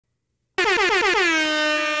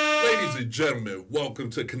and gentlemen,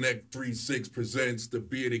 welcome to Connect 36 presents The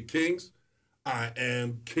Bearded Kings. I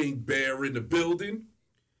am King Bear in the building.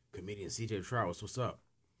 Comedian CJ Trowers, what's up?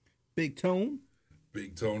 Big Tone.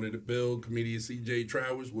 Big Tone in the build. Comedian CJ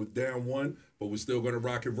Trowers. We're down one, but we're still going to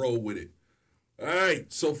rock and roll with it. All right,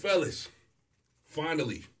 so fellas,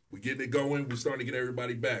 finally, we're getting it going. We're starting to get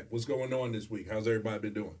everybody back. What's going on this week? How's everybody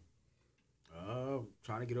been doing?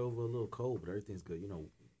 Trying to get over a little cold, but everything's good. You know,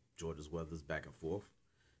 Georgia's weather's back and forth.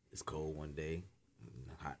 It's cold one day,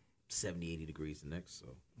 hot 70, 80 degrees the next.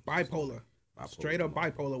 So Bipolar. Straight up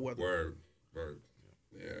bipolar weather. Word.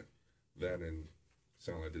 Yeah. That and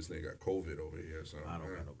sound like this nigga got COVID over here. So I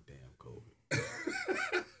don't got no damn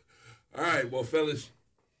COVID. All right, well, fellas,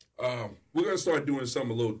 we're going to start doing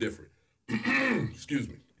something a little different. Excuse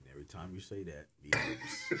me. And every time you say that, be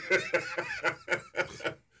nervous.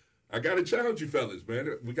 I got to challenge you fellas,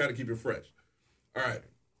 man. We got to keep it fresh. All right,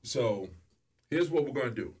 so here's what we're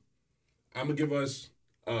going to do. I'm going to give us,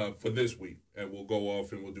 for this week, and we'll go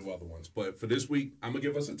off and we'll do other ones. But for this week, I'm going to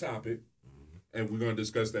give us a topic, and we're going to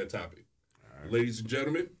discuss that topic. All right. Ladies and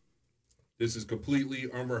gentlemen, this is completely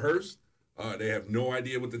unrehearsed. They have no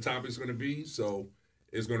idea what the topic's going to be, so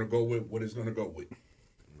it's going to go with what it's going to go with.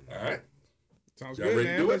 All right? Sounds good,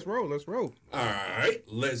 man. Let's roll. All right,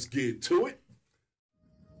 let's get to it.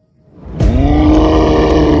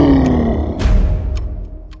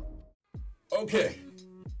 Okay,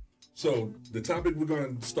 so the topic we're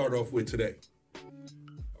going to start off with today.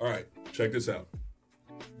 All right, check this out.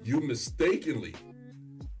 You mistakenly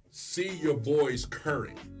see your boy's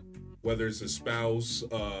current, whether it's a spouse,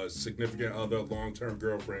 significant other, long-term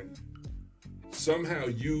girlfriend. Somehow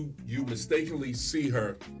you mistakenly see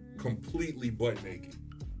her completely butt naked.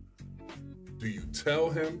 Do you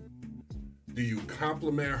tell him? Do you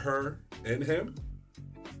compliment her and him?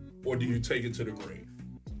 Or do you take it to the grave?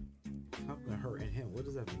 Compliment her and him? What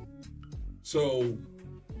does that mean? So,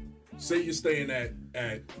 say you're staying at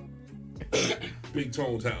Big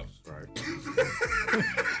Tone's house. Right.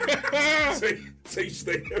 say you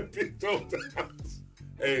stay at Big Tone's house.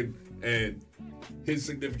 And his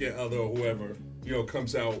significant other or whoever,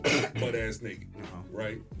 comes out butt ass naked.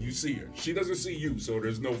 Right? You see her. She doesn't see you, so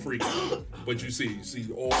there's no freaking. But you see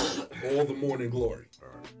all the morning glory.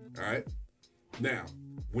 All right? Now,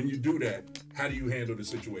 when you do that, how do you handle the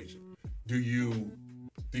situation? Do you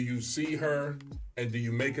see her and do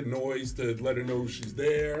you make a noise to let her know she's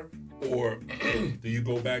there? Or do you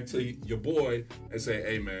go back to your boy and say,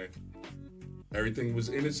 hey man, everything was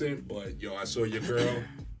innocent, but I saw your girl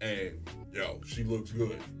and she looks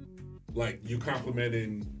good. Like you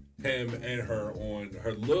complimenting him and her on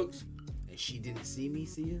her looks. And she didn't see me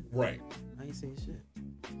see her? Right. I ain't saying shit.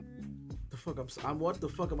 What the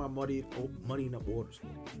fuck am I muddying up waters for?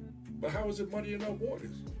 But how is it muddying up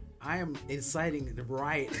waters? I am inciting the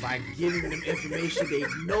riot by giving them information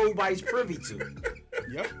nobody's privy to.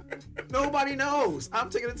 Yep. Nobody knows.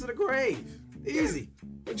 I'm taking it to the grave. Easy.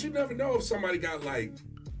 But you never know if somebody got like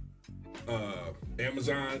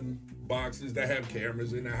Amazon boxes that have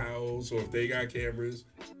cameras in the house, or if they got cameras,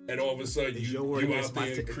 and all of a sudden you out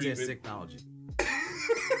there creeping. Technology.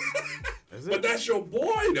 But that's your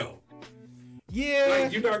boy though. Yeah.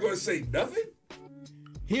 Like you're not gonna say nothing.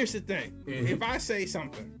 Here's the thing. Mm-hmm. If I say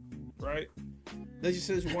something, right? Let's just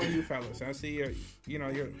say it's one of you fellas. I see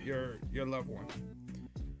your loved one.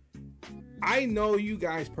 I know you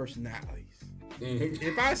guys' personalities. Mm-hmm.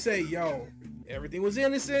 If I say, everything was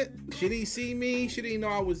innocent, she didn't see me, she didn't know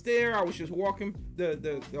I was there, I was just walking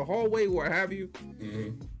the hallway, what have you,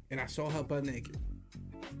 and I saw her butt naked.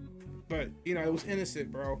 But, it was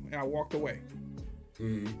innocent, bro, and I walked away.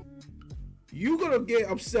 You gonna get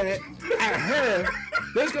upset at her.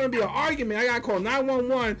 There's gonna be an argument. I gotta call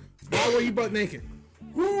 911. Why were you butt naked?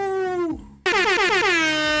 Woo!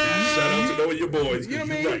 Shout out to knowing your boys. You know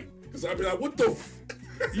what I mean? Right. Because I'd be like, what the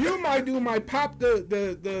You might do my pop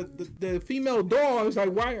the female dog. It's like,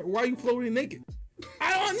 why are you floating naked?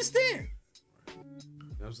 I don't understand. You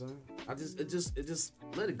know what I'm saying? It just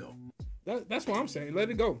let it go. That's what I'm saying. Let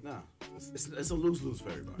it go. Nah. It's a lose-lose for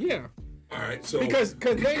everybody. Yeah. All right, so because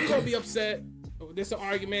then you're gonna be upset. There's an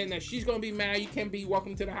argument that she's gonna be mad. You can't be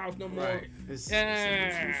welcome to the house no more. Right. It's a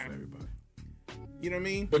lose-lose for everybody. You know what I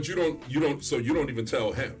mean? But you don't even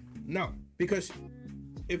tell him. No, because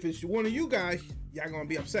if it's one of you guys, y'all gonna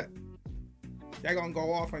be upset. Y'all gonna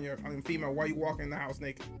go off on your female while you walking in the house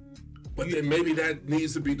naked. But then maybe that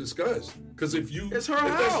needs to be discussed. Because it's her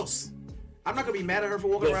house. I'm not gonna be mad at her for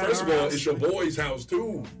walking around. First of all, it's your boy's house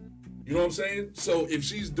too. You know what I'm saying? So if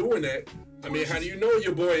she's doing that, I mean, how do you know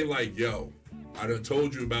your boy ain't like, I done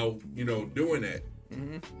told you about, doing that?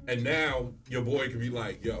 And now your boy can be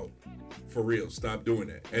like, yo, for real, stop doing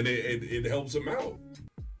that. And it helps him out.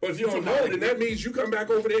 But if you don't know, then that means you come back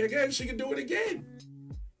over there again, she can do it again.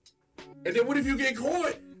 And then what if you get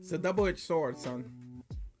caught? It's a double-edged sword, son.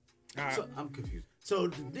 So, I'm confused. So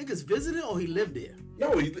the nigga's visiting or he lived there?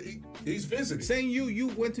 No, he's visiting. Saying you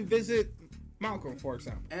went to visit Malcolm, for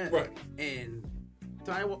example. And, Right. And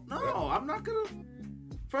I'm not gonna.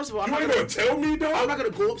 First of all, You ain't gonna tell me, dog? I'm not gonna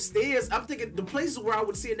go upstairs. I'm thinking the places where I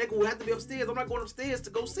would see a nigga would have to be upstairs. I'm not going upstairs to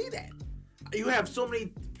go see that. You have so many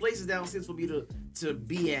places downstairs for me to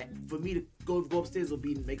be at. For me to go upstairs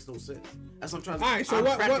makes no sense. That's what I'm trying to. All right, so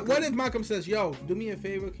what if Malcolm says, yo, do me a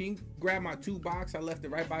favor, can you grab my 2 box? I left it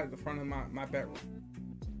right by the front of my bedroom.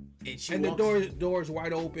 And the door's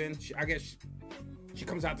wide open. I guess she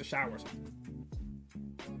comes out the shower.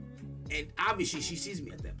 And obviously she sees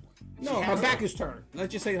me at that point. No, her back is turned.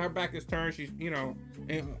 Let's just say her back is turned. She's,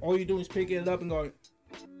 and all you do is picking it up and going,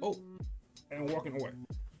 oh, and walking away.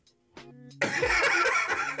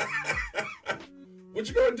 What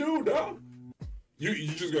you gonna do, dog? You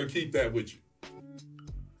just gonna keep that with you.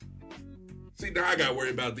 See, now I gotta worry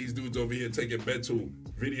about these dudes over here taking bedroom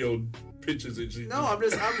video pictures and shit. No, I'm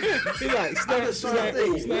just He's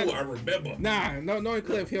like, I remember. Nah, knowing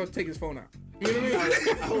Cliff, he'll take his phone out. You know what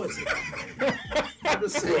I mean? I'm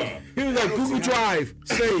just saying. He was like, Google Drive,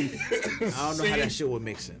 save. I don't know how that shit would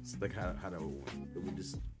make sense. Like how that would work.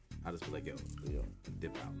 I just be like, yo,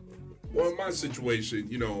 dip out. Well, in my situation,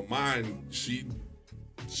 mine, she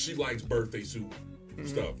likes birthday suit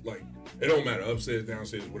stuff. Like, it don't matter, upstairs,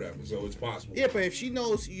 downstairs, whatever. So it's possible. Yeah, but if she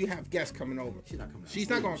knows you have guests coming over, she's not coming. She's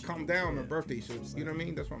not gonna come down in her birthday suit. You know what I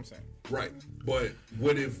mean? That's what I'm saying. Right. But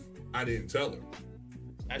what if I didn't tell her?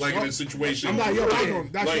 That's like in a situation. I'm like, yo,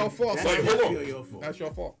 that's your fault. Hold on. That's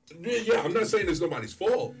your fault. Yeah, I'm not saying it's nobody's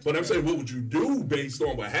fault, but I'm saying what would you do based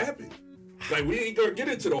on what happened? Like, we ain't gonna get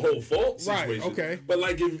into the whole fault situation. Right, okay. But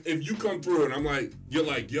like, if you come through and I'm like, you're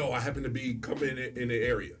like, yo, I happen to be coming in the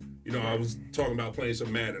area. I was talking about playing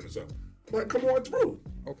some Madden or something. I'm like, come on through.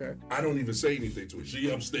 Okay. I don't even say anything to her. She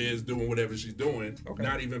upstairs doing whatever she's doing, okay.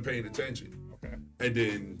 Not even paying attention. Okay. And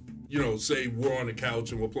then, say we're on the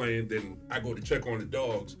couch and we're playing, then I go to check on the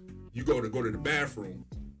dogs. You go to the bathroom.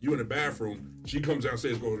 You in the bathroom. She comes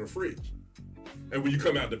downstairs, go to the fridge. And when you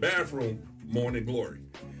come out the bathroom, morning glory.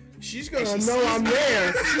 She's gonna know I'm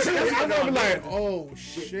there. I'm gonna be like, oh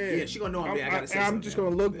shit. Yeah, she's gonna know I'm there. I gotta say I'm just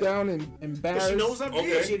gonna look down and embarrass. She knows I'm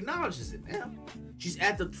there. She acknowledges it now. She's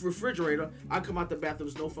at the refrigerator. I come out the bathroom.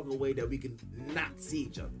 There's no fucking way that we can not see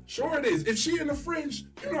each other. Sure it is. If she in the fridge,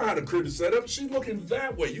 you know how the crib is set up. She's looking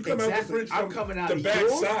that way. You come out the fridge from the back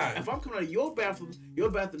side. If I'm coming out of your bathroom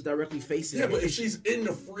directly facing. Yeah, but if she's in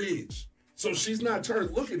the fridge, so she's not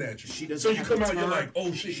turned looking at you. She doesn't. So you come out, you're like,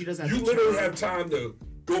 oh shit. She doesn't. You literally have time to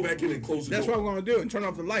go back in and close the door. That's what I'm gonna do and turn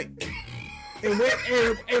off the light.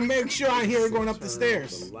 and make sure I hear her going up the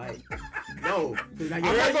stairs. No, I'm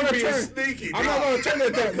not gonna turn. Sneaky. I'm not gonna turn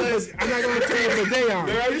it that because I'm not gonna turn the day on.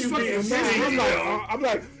 I'm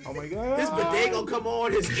like, oh my god. His bidet gonna come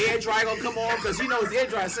on. His air dryer gonna come on because he knows his air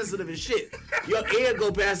dryer is sensitive as shit. Your air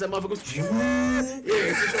go past that motherfucker.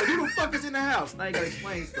 Yeah. So who the fuck is in the house? Now you gotta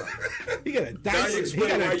explain stuff. He got a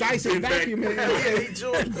Dyson vacuum in there.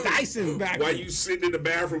 Dyson vacuum. While you sitting in the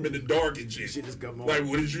bathroom in the dark and shit. She just come on. Like,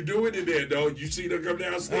 what is you doing in there, dog? You see them come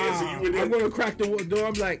downstairs and you in there. I'm gonna crack the door.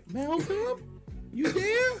 I'm like, Malcolm, you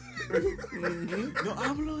there? Mm-hmm. No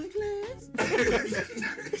hablo inglés.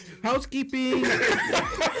 Housekeeping.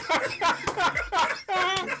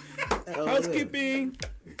 Housekeeping.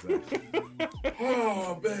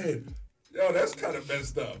 Oh man. Yo, that's kind of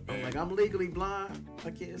messed up, man. I'm legally blind.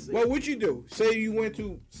 I can't see. Well, what you do? Say you went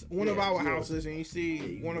to one of our houses and you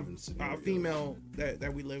see one of our female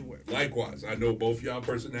that we live with. Likewise, I know both y'all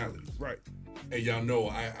personalities. Right. And y'all know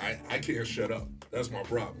I can't shut up. That's my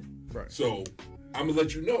problem. Right. So I'm gonna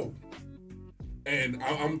let you know. And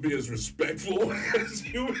I'm gonna be as respectful as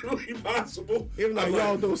humanly possible. Even like,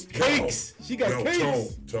 yo, those cakes. She got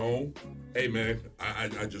cakes. Tone. Hey man,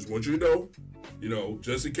 I just want you to know,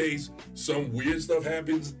 just in case some weird stuff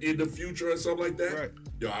happens in the future or something like that. Right.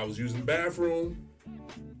 Yo, I was using the bathroom.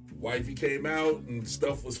 Wifey came out and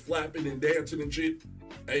stuff was flapping and dancing and shit.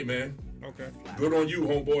 Hey man. Okay. Good on you,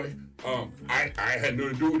 homeboy. I had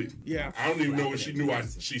nothing to do with it. Yeah. I don't even know if she knew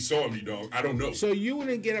she saw me, dog. I don't know. So you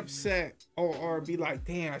wouldn't get upset or be like,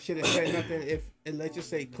 damn, I should have said nothing if, and let's just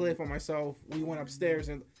say Cliff or myself, we went upstairs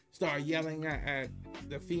and started yelling at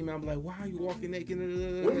the female. I'm like, why are you walking naked?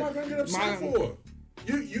 What am I gonna get upset for?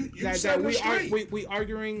 You setting her straight. We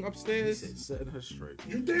arguing upstairs? Setting her straight.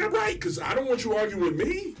 You damn right, because I don't want you arguing with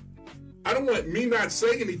me. I don't want me not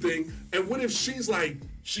saying anything. And what if she's like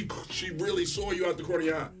she really saw you out the corner of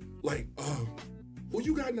your eye. Like, who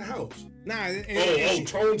you got in the house? Nah.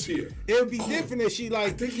 Tone's here. It would be different if she like,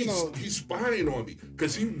 I think he's spying on me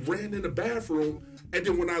because he ran in the bathroom, and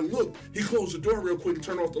then when I looked, he closed the door real quick and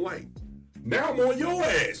turned off the light. Now I'm on your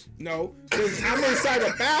ass. No, because I'm inside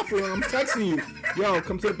the bathroom. I'm texting you. Yo,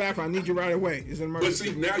 come to the bathroom. I need you right away. It's an emergency.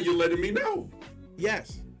 But see, now you're letting me know.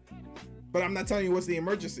 Yes. But I'm not telling you what's the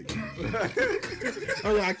emergency.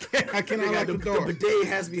 I cannot lock the door. The bidet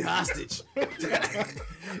has me hostage. I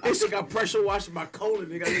think I pressure washed my colon.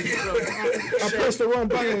 Nigga. I pressed the wrong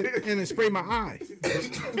button and it sprayed my eye.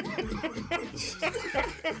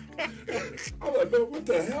 I'm like, man, what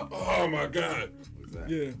the hell? Oh my God.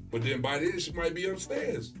 Yeah. But then by then she might be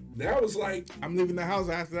upstairs. Now it's like I'm leaving the house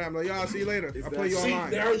after that. I'm like, yo, I'll see you later. I'll play you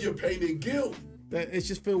online. Now you're painting guilt. It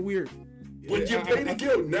just feel weird. But you're painting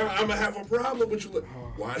guilt. Now I'm gonna have a problem with you. Like,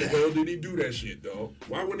 why the hell did he do that shit, dog?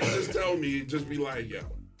 Why wouldn't he just tell me and just be like, yo,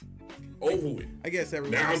 over with? I guess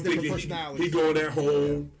everyone now has I'm different thinking personalities. he going at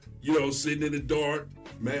home, sitting in the dark,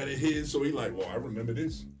 mad at his. So he like, well, I remember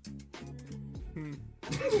this.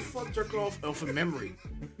 Who the fuck jerk off of memory?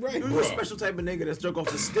 Right. You're a special type of nigga that's jerk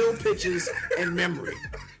off of still pictures and memory.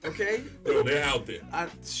 Okay? Yo, they're out there. I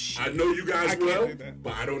know you guys well,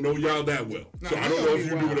 but I don't know y'all that well. So I don't know if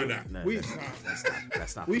you do it or not. No,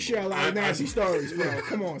 that's not. We share a lot of nasty stories, bro.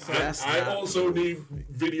 Come on, son. I also need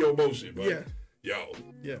video motion, but yeah.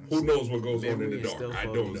 Who knows what goes on in the dark? I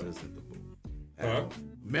don't know. Huh?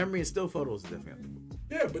 Memory and still photos is definitely.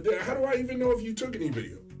 Yeah, but then how do I even know if you took any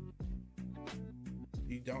video?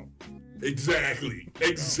 You don't. Exactly.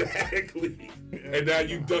 And now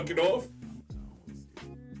you duck it off?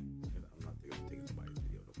 I'm not taking nobody's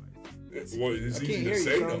video. Well, it's easy to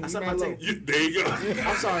say, though. There you go.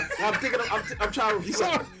 I'm sorry. I'm trying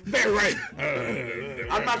to. Very right.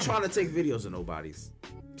 I'm not trying to take videos of nobody's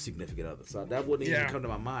significant other. So that wouldn't even come to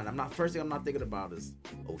my mind. First thing I'm not thinking about is,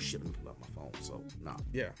 oh shit, let me pull out my phone. So no.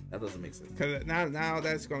 Yeah. That doesn't make sense. Because now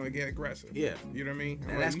that's gonna get aggressive. Yeah. You know what I mean?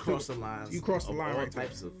 And that's cross the lines. You cross the line all right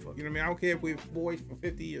types there. of fucking. You know what I mean? I don't care if we've boys for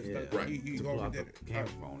 50 years. Yeah. Right. You go and did it. Camera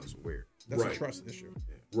phone is weird. That's a trust issue.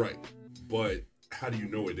 Yeah. Right. But how do you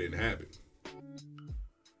know it didn't happen?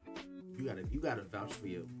 You gotta vouch for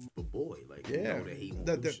your boy. Like you know that he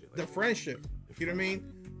won't do shit like the friendship. You know what I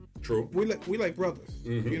mean? True. We like brothers.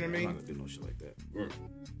 Mm-hmm. You know what I mean? I'm not gonna do no shit like that. Right.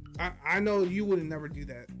 I know you would never do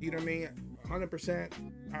that. You know what I mean? 100%.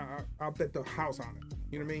 I'll bet the house on it.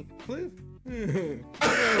 You know what I mean? Cliff? I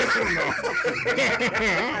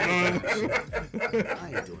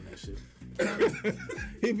ain't doing that shit.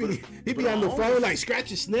 he be on the phone like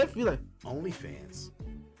scratch and sniff. You like OnlyFans.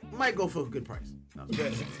 Might go for a good price. No,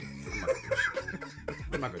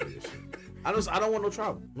 I'm not gonna do this shit. I don't want no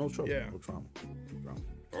trouble. No trouble. Yeah. No trauma.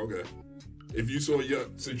 Okay. If you saw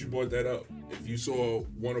since you brought that up, if you saw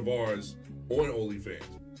one of ours on OnlyFans,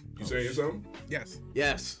 you saying something? Yes.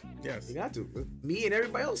 You got to. Me and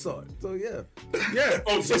everybody else saw it. So yeah. Yeah.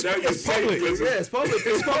 Oh, so now you're public. Yeah, it's public.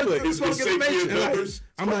 It's public. It's public information.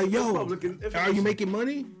 I'm like, yo, are you making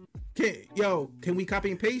money? Can we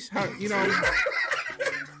copy and paste? How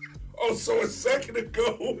Oh, so a second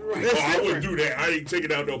ago, I wouldn't do that. I ain't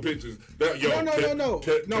taking out no pictures. No.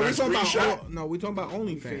 We talking about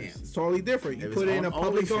OnlyFans. It's totally different. You put it in a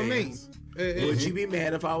public domain. Would you be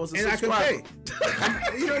mad if I was a subscriber? I can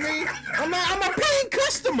pay. You know what I mean? I'm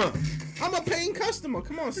a paying customer.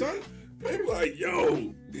 Come on, son. I'm like,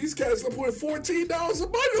 yo, these guys are putting $14 a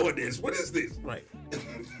month on this. What is this? Right.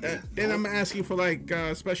 And I'm asking for like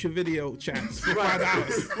special video chats for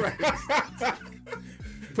 $5. Right.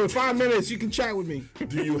 For 5 minutes, you can chat with me.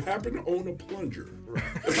 Do you happen to own a plunger?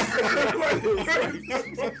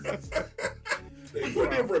 They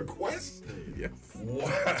put in requests? Yes. Wow.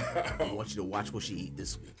 I want you to watch what she eat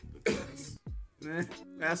this week. Because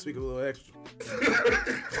last week a little extra.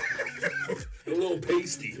 A little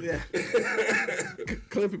pasty. Yeah.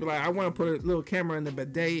 Cliff people like, I want to put a little camera in the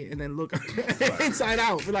bidet and then look inside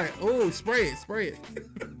out. We're like, oh, spray it.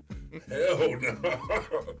 Hell no.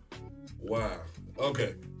 Wow.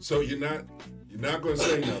 Okay, so you're not gonna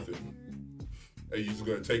say nothing, and you're just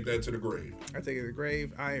gonna take that to the grave. I take it to the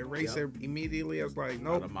grave. I erase it immediately. I was like,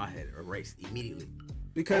 nope. Out of my head, erased immediately.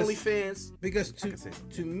 Because OnlyFans. Because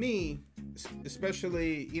to me,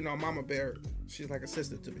 especially Mama Bear, she's like a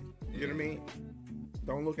sister to me. You know what I mean?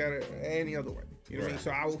 Don't look at it any other way. You know what I mean?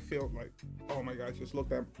 So I will feel like, oh my God, just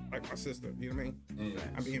looked at like my sister. You know what I mean?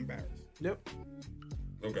 I'd be embarrassed. Yep.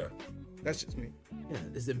 Okay. That's just me. Yeah,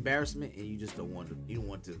 it's embarrassment, and you just don't want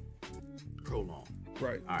to prolong.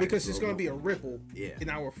 Right. Because it's going to be a ripple in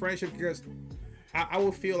our friendship. Because I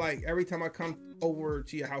will feel like every time I come over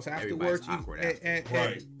to your house afterwards,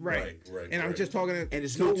 right. And I'm just talking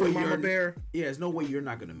to Mama Bear. Yeah, there's no way you're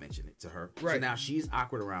not gonna mention it to her. Right. So now she's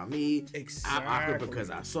awkward around me. Exactly. I'm awkward because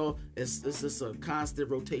I saw. It's just a constant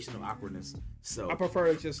rotation of awkwardness. So I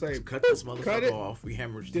prefer to just say, cut this motherfucker off. We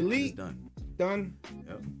hemorrhaged. Delete. It's done. Done.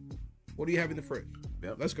 Yep. What do you have in the fridge?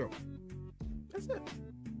 Yep. Let's go. That's it.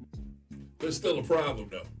 There's still a problem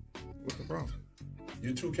though. What's the problem?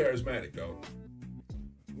 You're too charismatic, dog.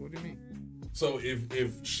 What do you mean? So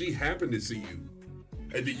if she happened to see you,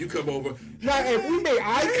 and then you come over, Now, if we made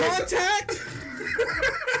eye contact,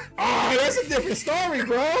 that's a different story,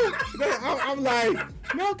 bro. I'm like,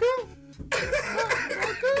 Malcolm.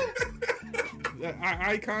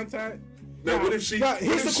 Eye contact. Now, what if she?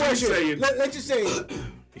 Here's the question. Saying, Let's just say,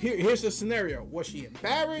 here's the scenario. Was she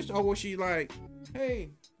embarrassed, or was she like, "Hey,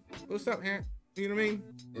 what's up, Aunt?" You know what I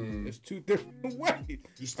mean? It's two different ways.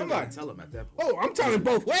 You still gotta tell him at that Oh, point. I'm telling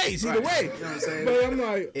both ways, either way. You know what I'm saying? But I'm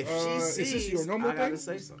like, if she sees, is this your normal I gotta thing?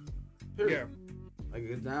 say something. Period. Yeah.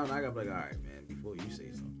 Like now, I gotta be like, all right, man. Before you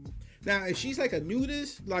say something. Now, if she's like a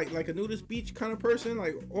nudist, like a nudist beach kind of person,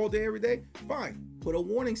 like all day, every day, fine. Put a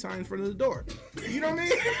warning sign in front of the door. You know what I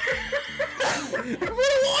mean? Put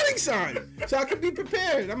a warning sign so I can be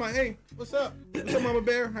prepared. I'm like, hey, what's up? What's up, Mama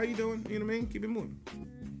Bear? How you doing? You know what I mean? Keep it moving.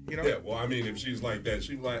 You know? yeah, well, I mean, if she's like that,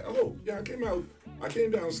 she's like, oh, yeah, I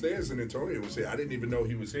came downstairs and Antonio was here. I didn't even know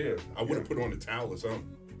he was here. I would have put on a towel or something.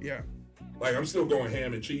 Yeah. Like, I'm still going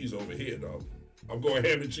ham and cheese over here, dog. I'm going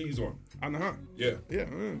ham and cheese on. On the hunt. Yeah. Yeah.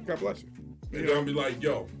 God bless you. And then I'll be like,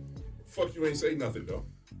 yo, fuck you ain't say nothing, though.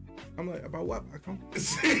 I'm like, about what? I come.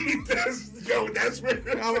 See, that's where.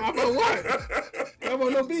 About what? I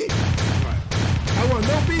want no beef. I want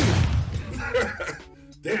no beef.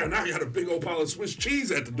 Damn, now I got a big old pile of Swiss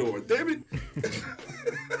cheese at the door. Damn it.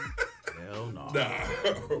 Hell no.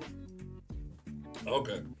 Nah.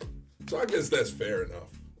 Okay. So I guess that's fair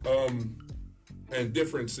enough. And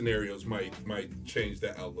different scenarios might change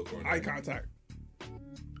that outlook on Eye that. contact.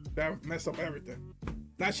 That mess up everything.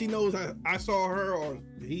 Now she knows I saw her or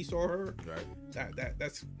he saw her. Right.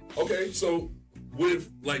 That's Okay, so what if,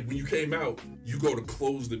 like, when you came out, you go to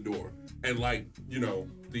close the door and, like, you know,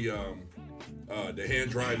 the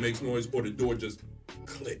hand dryer makes noise or the door just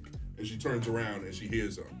click and she turns around and she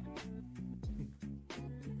hears something.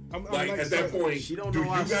 Like at that point, she don't do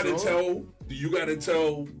know you gotta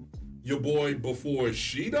tell your boy before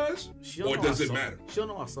she does, or does it matter? She'll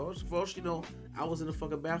know I saw it. For all she know, I was in the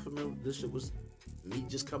fucking bathroom and this shit was me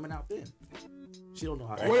just coming out then. She don't know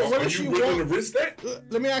how. What Are if you she willing to risk that?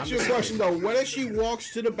 Let me ask you a question though. What if she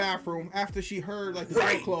walks to the bathroom after she heard like the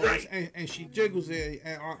door close and she jiggles it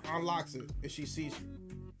and unlocks it and she sees you?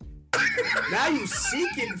 Now you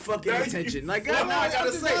seeking fucking attention. Like, God, now I I'm gotta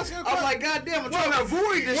just say, asking a I'm like, God damn, I'm trying to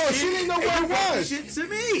avoid this shit. She didn't know what it was. Shit to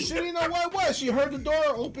me. She didn't know what it was. She heard the door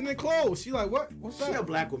open and close. She like, what? What's She a that?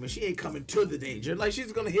 black woman. She ain't coming to the danger. Like,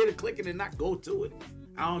 she's gonna hear the clicking and not go to it.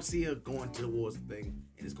 I don't see her going towards the thing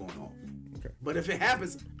and it's going off. Okay. But if it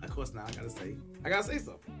happens, of course, now I gotta say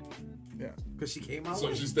something. Yeah. Cause she came out.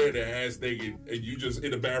 So she's standing there ass naked and you just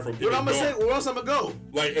in the bathroom. What I'm gonna say? Where else I'm gonna go?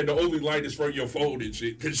 Like, and the only light is from your phone and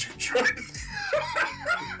shit, cause you trying to.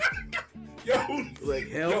 Yo, Like,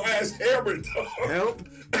 help. your ass hammered, dog. Help.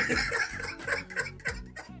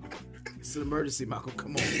 It's an emergency, Malcolm.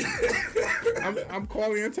 Come on. I'm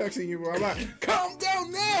calling and texting you. Bro. I'm like, calm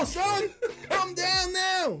down now, son. Calm down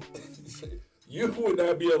now. You would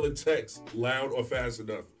not be able to text loud or fast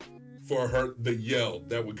enough for her the yell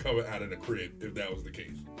that would come out of the crib if that was the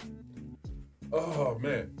case. Oh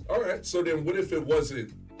man. All right. So then, what if it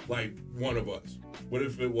wasn't like one of us? What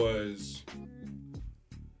if it was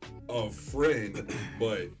a friend,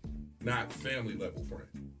 but not family level friend?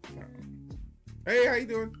 Hey, how you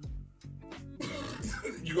doing?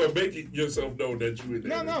 You gonna make it yourself know that you in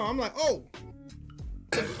there? No. I'm like, oh.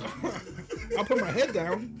 I'll put my head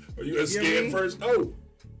down. Are you scared first? Oh.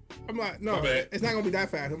 I'm like, no, My bad. it's not gonna be that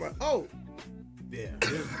fast. I'm like, oh. Yeah.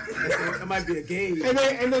 That might be a game. And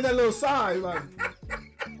then that little sigh, like,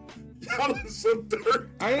 Y'all in some dirt.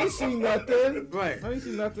 I ain't seen nothing. Right. I ain't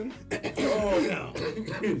seen nothing. Oh,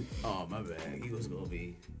 oh, my bad. He was gonna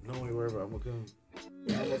be. Don't worry about it. I'm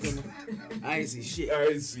gonna come. I ain't see shit. I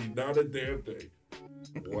ain't see not a damn thing.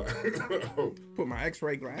 Wow. Put my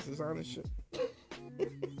X-ray glasses on and shit.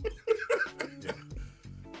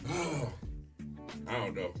 Oh, I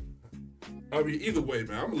don't know. I mean, either way,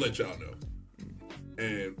 man, I'm gonna let y'all know.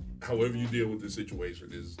 And however you deal with the situation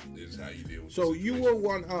is how you deal with. So the you situation. will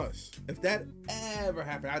want us, if that ever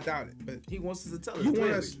happened, I doubt it, but He wants us to tell us. you want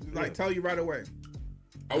clearly. us like tell you right away.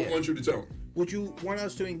 I want you to tell me. Would you want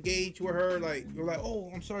us to engage with her? Like you're like, oh,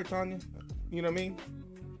 I'm sorry, Tanya. You know what I mean?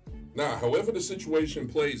 Nah, however the situation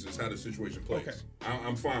plays is how the situation plays. Okay.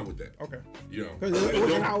 I'm fine with that. Okay. You know, Because it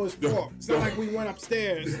wasn't how it's don't- fault. It's not like we went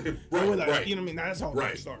upstairs. Right, and we're like, right. You know what I mean? Now that's all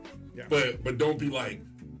Right. start. Yeah. But don't be like,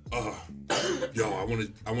 yo, I want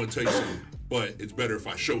to tell you something, but it's better if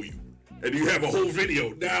I show you. And you have a whole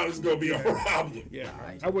video. Now it's gonna be a problem. Yeah,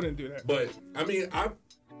 I wouldn't do that. But I mean,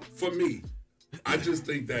 for me, I just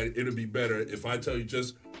think that it'll be better if I tell you,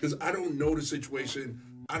 just because I don't know the situation.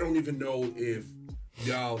 I don't even know if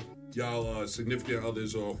y'all significant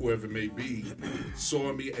others or whoever it may be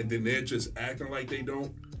saw me, and then they're just acting like they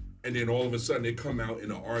don't, and then all of a sudden they come out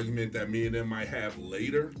in an argument that me and them might have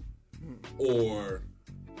later, or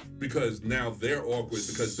because now they're awkward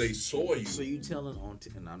because they saw you. So you telling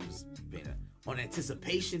and I'm just being on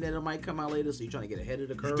anticipation that it might come out later, so you're trying to get ahead of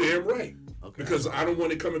the curve? Damn right. Okay. Because I don't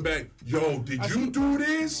want it coming back, yo, did you do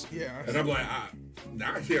this? Yeah. And I'm like, I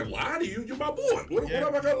can't lie to you. You're my boy. What am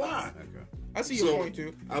I going to lie? Okay. I see your point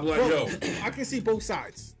too. I'm like, yo. I can see both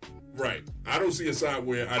sides. Right. I don't see a side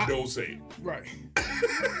where I don't say it. Right.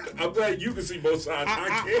 I'm glad you can see both sides. I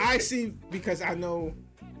can't. I see, because I know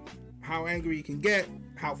how angry you can get,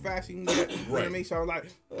 how fast you can get. You know what I mean? So I'm like,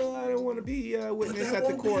 I don't want to be witness at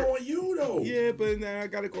the court. But that won't be on you, though. Yeah, but now I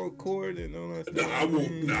got to go to court and all that stuff. No, I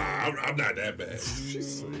won't. Nah, I'm not that bad.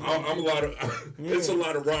 I'm a lot of. It's a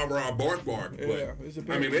lot of rah bark. But it's a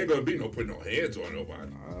I mean, there ain't gonna be no putting no hands on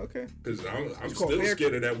nobody. Okay. Because I'm still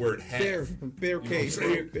scared of that word half. Bear cave. You know what I'm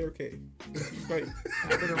saying? Bear cave. Right.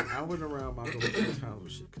 I went around my times where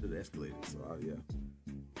shit could have escalated. So yeah,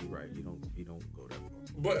 you're right. You don't go that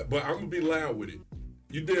far. But I'm gonna be loud with it.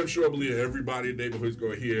 You damn sure believe everybody in the neighborhood's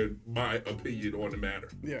gonna hear my opinion on the matter.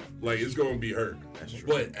 Yeah. Like, it's gonna be heard. That's true.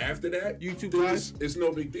 But after that, YouTube then Live? it's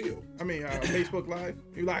no big deal. I mean, Facebook Live.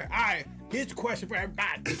 You're like, all right, here's the question for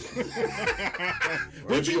everybody.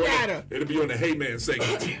 What you matter? It'll be on the Hey Man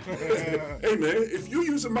segment. Hey man, if you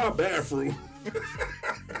using my bathroom,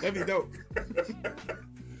 That'd be dope.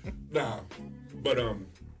 nah. But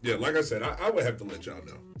yeah, like I said, I would have to let y'all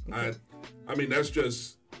know. I mean, that's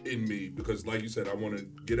just in me, because like you said, I want to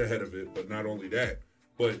get ahead of it. But not only that,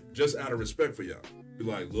 but just out of respect for y'all, be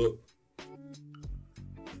like, look,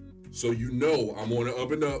 so you know I'm on the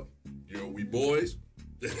up and up. You know, we boys.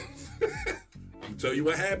 I'm gonna tell you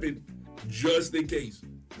what happened, just in case.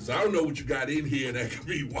 Because I don't know what you got in here that could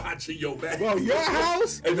be watching your back. Well, your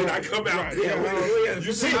house? And then I come out. Right. Yeah, Yeah,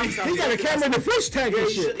 you see, He got a camera in the fish tank and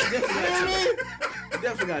shit.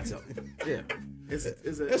 Definitely got to. Yeah.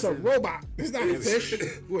 It's a robot. It's not a fish.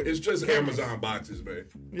 it's just Amazon boxes, man.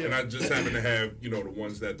 Yeah. And I just happen to have, the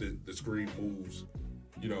ones that the screen moves,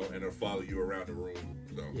 and it'll follow you around the room.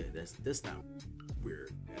 So. Yeah, that's not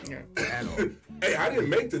weird Yeah. at all. Hey, I didn't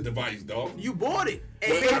make the device, dog. You bought it.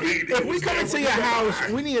 Well, I mean, If we come into your house,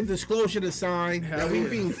 we need a disclosure to sign that we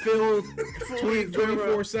being filmed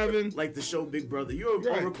 24/7. Like the show Big Brother. You're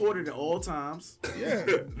Right. recorded at all times, Yeah.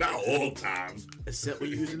 Not all times. except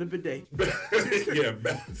when you're using the bidet. Yeah,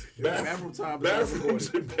 Bathroom time.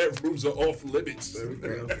 bedrooms are off limits.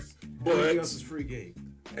 Everything But else is free game.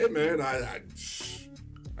 hey, man, I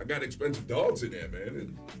got expensive dogs in there, man,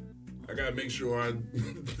 and I gotta make sure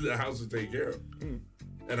the house is taken care of,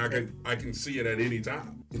 and I can see it at any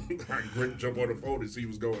time. I can jump on the phone and see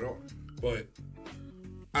what's going on. But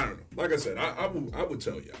I don't know. Like I said, I would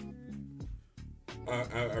tell y'all.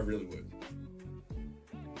 I really would.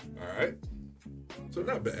 All right. So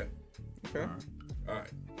not bad. Okay. All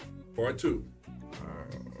right. Part 2.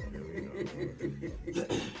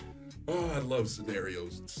 Oh, I love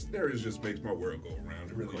scenarios. Scenarios just makes my world go around.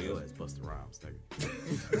 It really Your does. ass Busta Rhymes, nigga.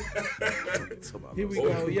 Here we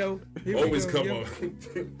go, yo. Here we Always go, come yo.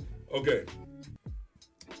 on. Okay.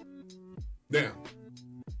 Now,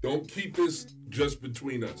 don't keep this just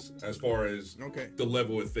between us as far as Okay. the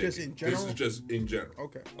level of things. Just in general? This is just in general.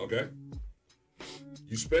 Okay. Okay?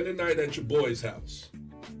 You spend the night at your boy's house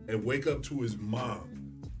and wake up to his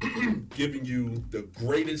mom giving you the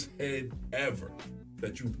greatest head ever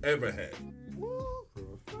that you've ever had.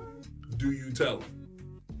 Do you tell her?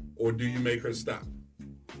 Or do you make her stop?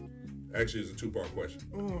 Actually, it's a 2-part question.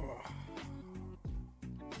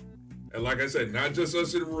 And like I said, not just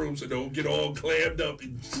us in the room, so don't get all clammed up.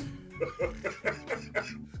 And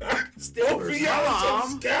Stifler's some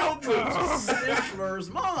mom. scoundrels. Stifler's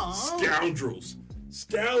mom. Scoundrels.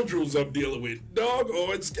 Scoundrels I'm dealing with.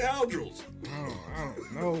 Doggone scoundrels. Oh, I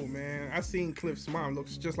don't know, man. I seen Cliff's mom.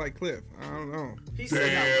 Looks just like Cliff. I don't know. He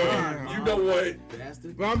said got Damn. mine, You know what?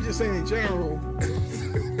 bastard. But I'm just saying in general.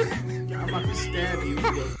 I'm about to stab you. You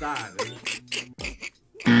gonna die, man.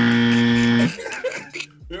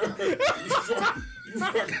 You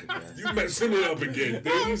You messing it up again.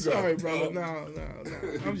 There I'm you sorry, go. brother. No.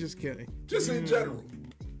 I'm just kidding. Just in general.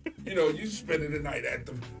 You know, you spending the night at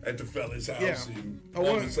the fella's house, and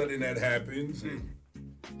all of a sudden that happens. And,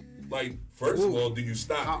 like, first of all, do you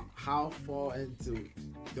stop? How far into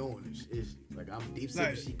doing this is she? Like, I'm deep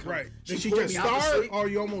sleep. She comes. Right. Did she just start, or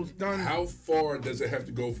you almost done? How far does it have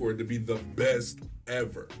to go for it to be the best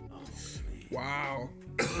ever? Oh, Wow.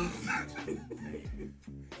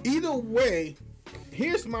 Either way,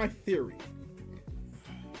 here's my theory.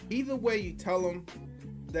 Either way, you tell them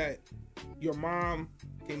that your mom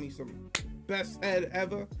gave me some best head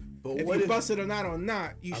ever. But if you bust it or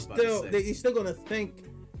not, you're still gonna think,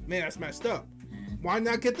 man, that's messed up. Why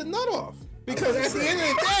not get the nut off? Because at the end of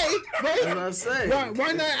the day, right? That's what I'm saying.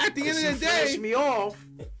 Why not at the end of the day? Finish me off.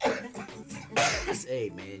 Hey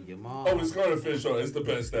man, your mom. Oh, it's gonna finish on. It's the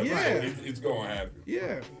best ever. Yeah. It's gonna happen.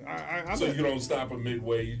 Yeah. So you don't stop it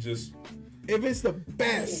midway. You just. If it's the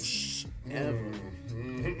best ever.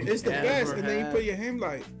 It's the best, and then you put your hand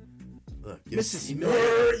like, look, Mrs.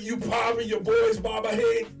 Where you popping your boy's mama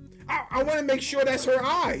head? I want to make sure that's her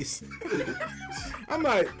eyes. I'm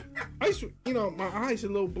like, my eyes are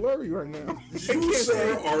a little blurry right now. You,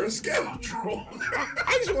 sir, are a scoundrel.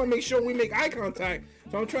 I just want to make sure we make eye contact.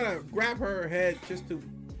 So I'm trying to grab her head just to,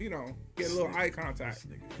 get a little eye contact.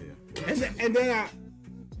 And then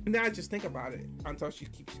I just think about it until she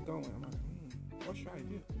keeps going. I'm like, what should I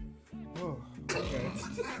do? Oh,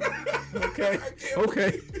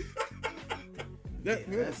 okay.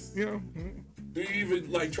 That's. Do you even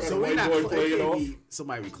try so to white boy play it off?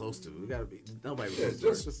 Somebody we close to. We gotta be nobody.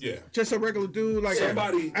 Just a regular dude, like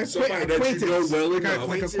somebody that you know well enough,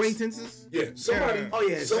 like acquaintances. Yeah, somebody. Yeah. Oh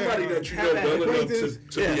yeah, somebody that you know well enough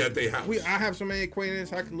to be at their house. I have so many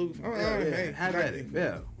acquaintances I can lose. Hey, have at it.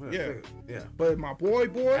 Yeah. But my boy,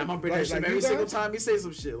 I'm gonna bring that shit every single time he say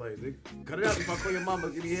some shit like, cut it out if I call your mama,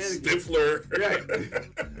 give me a head again. Stifler. Right.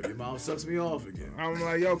 If your mom sucks me off again. I'm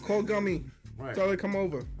like, yo, call Gummy. Right. Tell her to come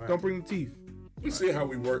over. Right. Don't bring the teeth. We see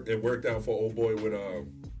how it worked out for old boy with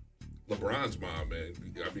LeBron's mom, man.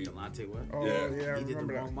 I mean, Delonte what? Oh yeah, he did the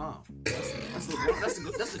wrong mom. That's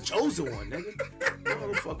the chosen one, nigga.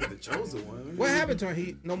 Don't fuck with the chosen one. What happened to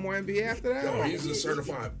him? No more NBA after that? No, he's a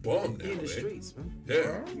certified bum now, He in the man. streets, man.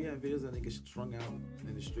 Yeah. Yeah, videos that nigga strung out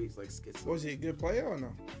in the streets like schizo. Was he a good player or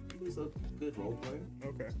no? He was a good role player.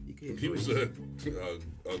 Okay. He was a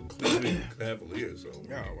Cleveland Cavalier, so.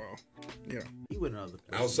 Yeah, well, yeah. He went another.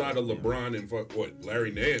 Outside of LeBron and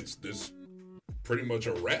Larry Nance, this pretty much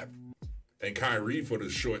a wrap. And Kyrie for the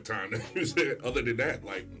short time that he was there. Other than that,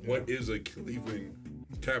 what is a Cleveland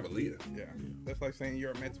Cavalier? Yeah, that's like saying you're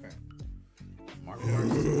a Mets fan.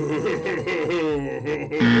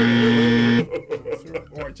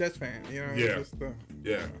 Or a Jets fan, Yeah.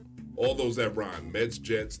 Yeah. All those that rhyme. Mets,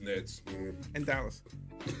 Jets, Nets. And Dallas.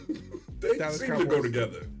 They Dallas seem Cowboys. to go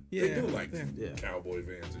together. Yeah, they do Cowboy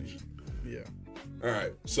fans and shit. Yeah. All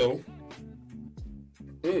right. So.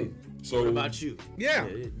 So. What about you? Yeah.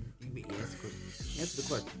 Answer the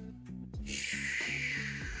question.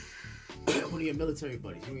 One of your military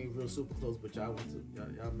buddies. You ain't real super close, but y'all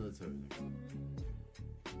military.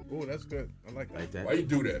 Oh, that's good. I like that. Like that. Why you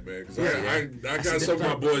do that, man? Because I got some of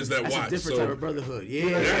my boys that that's watch. A different type of brotherhood.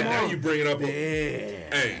 Yeah. Now you bring it up.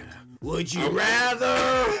 Hey. Would you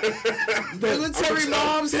rather military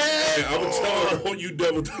mom's head? I'm gonna tell all you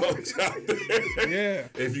devil dogs out there. Yeah.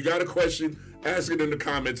 If you got a question, ask it in the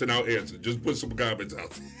comments and I'll answer. Just put some comments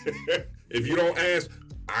out there. If you don't ask,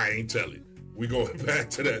 I ain't telling. We going back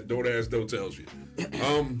to that. Don't ask, don't tell shit.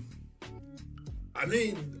 I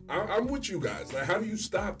mean, I'm with you guys. Like, how do you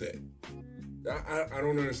stop that? I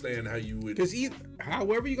don't understand how you would. Because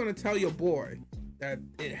however you're gonna tell your boy that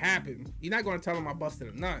it happened, you're not gonna tell him I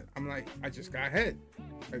busted a nut. I'm like, I just got hit.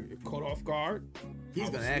 Caught off guard.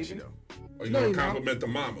 He's gonna ask you though. Or you gonna compliment the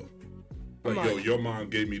mama? Like, yo, your mom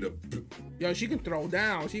gave me the. Yo, she can throw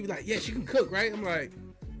down. She be like, yeah, she can cook, right? I'm like,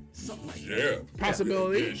 something like yeah, that.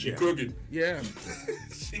 Possibility. Yeah, she cooking. Yeah,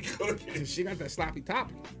 she cooking. She got that sloppy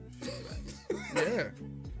topping. Yeah.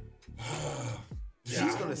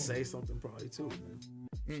 She's gonna say something probably too, man.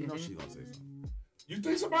 She knows she's gonna say something. You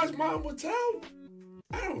think somebody's mom would tell?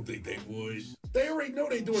 I don't think they would. They already know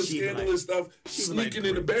they doing scandalous stuff, sneaking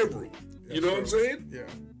in the bedroom. You know what I'm saying? Yeah.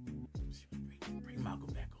 Bring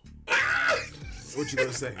Malcolm back over. What you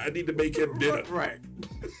gonna say? I need to make him dinner. Right.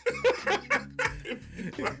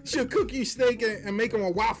 She'll cook you steak and make him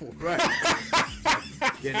a waffle. Right.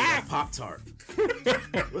 Getting a Pop-Tart.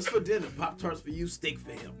 What's for dinner? Pop-Tarts for you, steak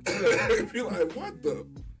for him. Be like, what the?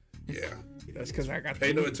 Yeah. That's because I got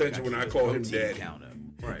Pay no attention when I call him daddy. Counter.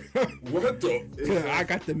 Right. What the? I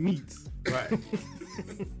got the meats. Right.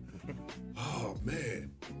 Oh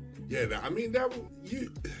man, yeah. I mean the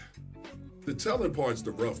telling part's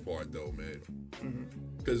the rough part though, man.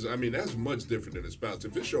 Because I mean that's much different than a spouse.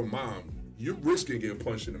 If it's your mom, you're risking getting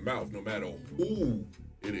punched in the mouth, no matter who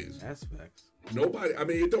it is. That's facts. Nobody. I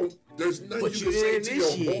mean, it don't. There's nothing But you you can say didn't to your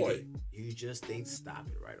initiate boy, it. You just ain't stop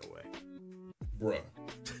it right away. bruh.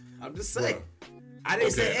 I'm just saying. Bruh. I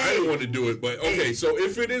didn't say, Okay, hey. I didn't want to do it, but okay. Hey. So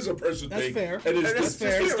if it is a personal That's thing, fair. and it's That's just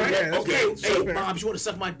fair. right? Yeah, that's okay. fair. So Hey, mom, you want to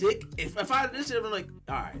suck my dick? If I initiated, I'm like,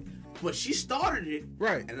 all right. But she started it,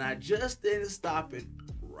 Right. and I just didn't stop it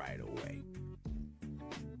right away.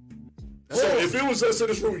 So if it was us in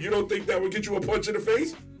this room, you don't think that would get you a punch in the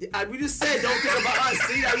face? We just said, don't think about us.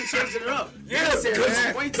 See how you changing it up? Yeah, You said, because-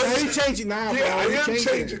 acquaintance. He changing now, Yeah, I bro. He am changing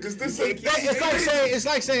changing it. because this You ain't. can't keep- It's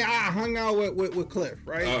like saying I hung out with Cliff,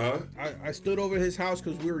 right? Uh-huh. I stood over his house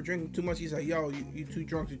because we were drinking too much. He's like, "Yo, you too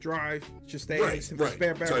drunk to drive. Just stay in Right, the right.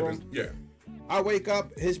 spare bedroom." Yeah. I wake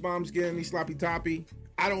up, his mom's giving me sloppy toppy.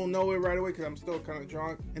 I don't know it right away because I'm still kind of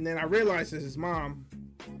drunk, and then I realize it's his mom.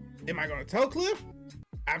 Am I gonna tell Cliff?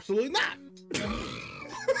 Absolutely not.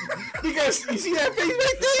 Because you see that face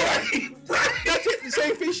right there? Right. That's it, the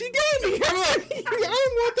same face she gave me. I'm like, I don't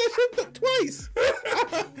want that shit twice. I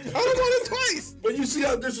don't want it twice. But you see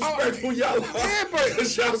how disrespectful y'all are? Yeah, but-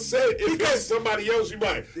 Because y'all said if it's somebody else, you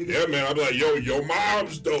might. Yeah, man. I'm like, yo, your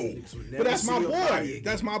mom's dope. But that's my boy.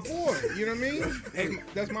 That's my boy. You know what I mean? Hey,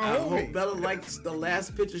 That's my I hope homie. Bella likes the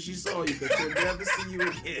last picture she saw you, but she'll never see you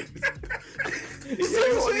again.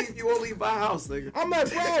 you won't leave my house, nigga. I'm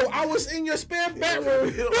like, bro, I was in your spare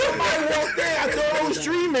bedroom. I walked in. I thought I was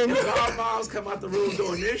dreaming. If our moms come out the room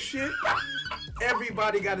doing this shit,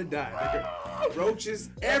 everybody gotta die. Nigga. Roaches,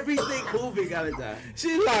 everything moving gotta die.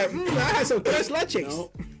 She's like, I had some tres leches.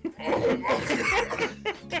 No.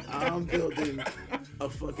 I'm building a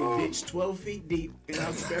fucking bitch 12 feet deep, and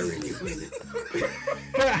I'm burying you in it.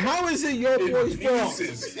 But how is it your boy's fault?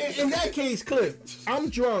 pieces. In that case, Cliff, I'm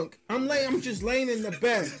drunk. I'm just laying in the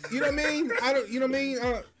bed. You know what I mean? You know what I mean?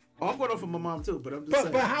 Oh, I'm going off for my mom too, but I'm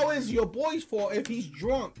just But saying. how is your boy's fault if he's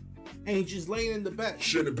drunk and he's just laying in the bed?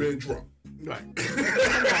 Should have been drunk. Right.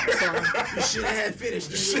 Come on, son. You should have had finished.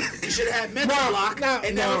 Nigga. You should have had mental block no,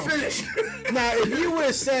 and no. never finished. Now,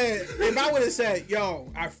 if I would have said,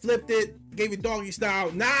 yo, I flipped it, gave it doggy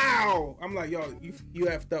style, now I'm like, yo, you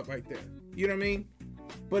effed up right there. You know what I mean?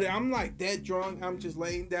 But I'm like dead drunk. I'm just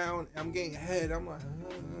laying down. I'm getting head. I'm like,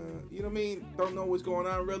 you know what I mean? Don't know what's going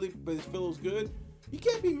on really, but it feels good. You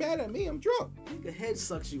can't be mad at me. I'm drunk. The head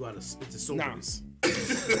sucks you out of into soberness. Nah.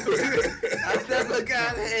 I've never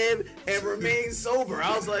got head and remained sober.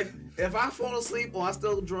 I was like, if I fall asleep or I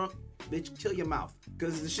still drunk, bitch, kill your mouth.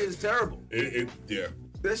 Because the shit is terrible. Yeah.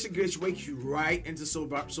 That shit wakes you right into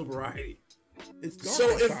sobriety. It's dark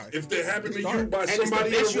So outside. if that happened to It's you dark. by And it's the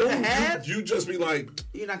somebody in bitch the you room, had? you just be like,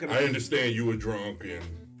 You're not gonna. I understand you were drunk and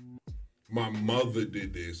my mother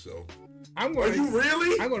did this, so. I'm Are going. you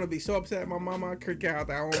really? I'm gonna be so upset. My mama could get out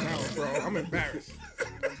that own house, bro. I'm embarrassed.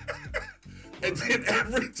 And then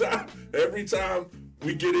every time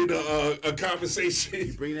we get in a conversation,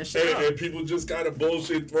 You bring that shit up. and people just kind of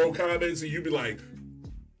bullshit, throw comments, and you be like,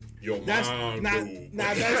 "Yo, That's mom, not. dude."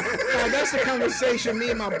 That's the conversation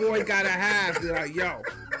me and my boy gotta have. Be like, yo,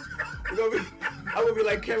 I'm gonna be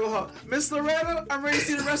like Kevin Hart. Miss Loretta, I'm ready to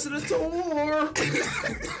see the rest of the tour.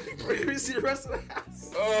 Ready to see the rest of the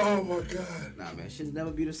house. Oh my god. Nah, man, shit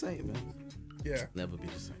never be the same, man. yeah, Never be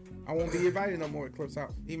the same. I won't be invited no more at Cliff's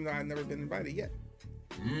house, even though I've never been invited yet.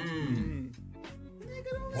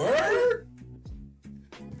 Word?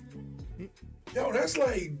 Yo, that's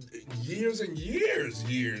like years and years.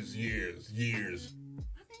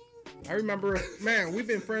 I remember, man, we've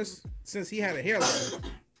been friends since he had a hairline.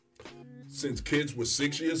 Since kids were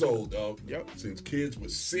 6 years old, dog. Yep. Since kids were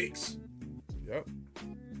 6. Yep,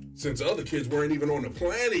 Since other kids weren't even on the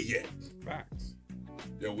planet yet. facts.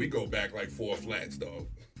 Yo, we go back like 4 flats, dog.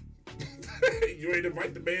 You ain't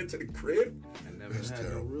invite the man to the crib? I never had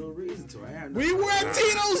no real reason to. I had no We were at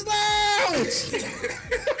Tito's Lounge.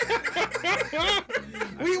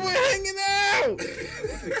 We were hanging out.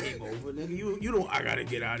 Nigga came over, nigga. You don't. I gotta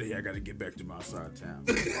get out of here. I gotta get back to my side of town.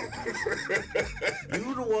 You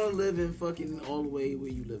the one living fucking all the way where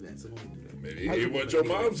you live at. So don't do that. Maybe he want your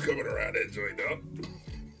mom's coming around that joint, dog.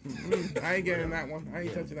 I ain't getting that one. I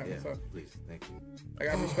ain't touching that one. So Please, thank you. I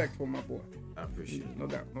got respect for my boy. I appreciate it. No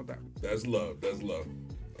doubt, no doubt. That's love. That's love.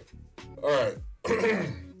 All right.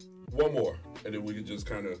 One more. And then we can just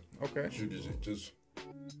kind of Okay. just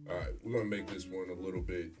all right, we're gonna make this one a little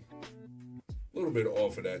bit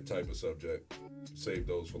off of that type of subject. Save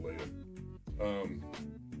those for later.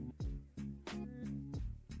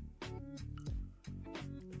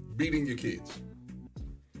 Beating your kids.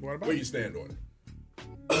 What about Where you stand on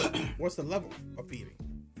it? What's the level of beating?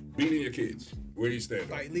 Beating your kids. Where you stand on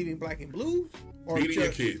it? Like leaving black and blues? Or Beating your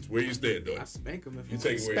just kids. Where you stand on I it? spank them if You it's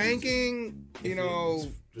take away spanking, you know.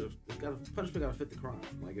 punishment gotta fit the crime.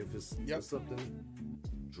 Like if it's something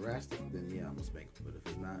drastic, then yeah, I'm gonna spank them. But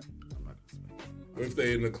if it's not, I'm not gonna spank them. What if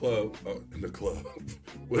they in the club? In the club.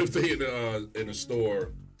 What if they in the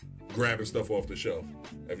store grabbing stuff off the shelf?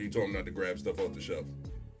 Have you told them not to grab stuff off the shelf?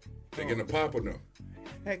 They getting a pop or no?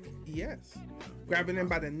 Heck yes. Grabbing them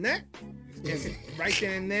by the neck, and right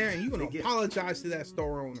then and there, and you're gonna apologize to that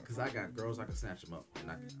store owner. Because I got girls, I can snatch them up,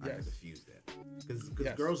 and I can diffuse that. Because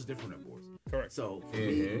girls are different than boys. Correct. So for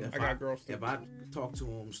me, if I got girls too. If I talk to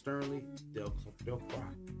them sternly, they'll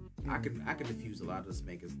cry. I can diffuse a lot of the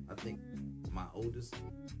spankers. I think my oldest,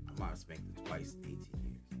 I might have spanked her twice in 18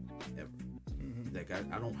 years, ever. Like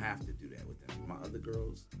I don't have to do that with them. My other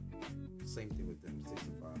girls, same thing with them,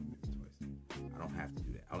 65, maybe twice. I don't have to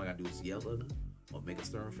do that. All I gotta do is yell at them or make a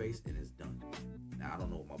stern face, and it's done. Now I don't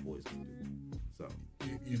know what my boys can do. So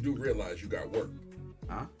you do realize you got work.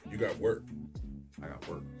 Huh? You got work. I got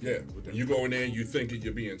work. Yeah. You go in there and you thinking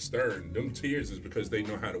you're being stern. Them tears is because they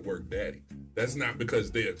know how to work daddy. That's not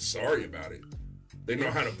because they're sorry about it. They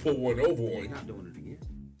know how to pull one over on They're you. not doing it again.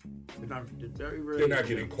 They're very rare. They're not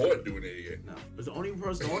getting caught doing it again. No. But the only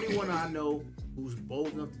one I know who's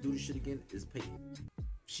bold enough to do this shit again is Peyton.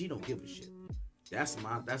 She don't give a shit. That's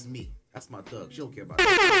me. That's my thug. She don't care about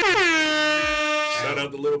that. Shout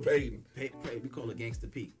out to Lil Peyton. We call her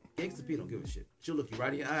Gangsta Pete. Gangsta Pete don't give a shit. She'll look you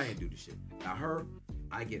right in your eye and do the shit. Now her,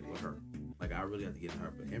 I get with her. Like I really have to get in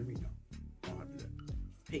her. But Emery, no. I don't have to do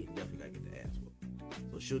that. Peyton definitely gotta get the ass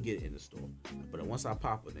whooped. So she'll get it in the store. But once I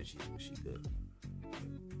pop her, then she good.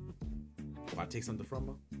 If I take something from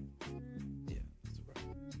her, yeah, it's a wrap.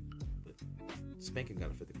 But spanking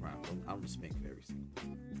gotta fit the crime. I don't spank for every single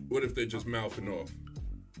thing. What if they're just mouthing off?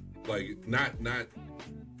 Like not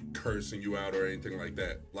cursing you out or anything like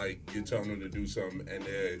that. Like you're telling them to do something and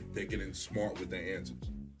they're getting smart with their answers.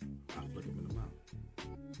 I flick them in the mouth.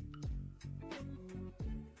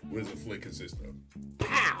 What does a flick consist of?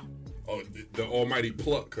 Pow! Oh, the almighty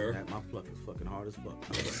pluck, huh? My pluck is fucking hard as fuck.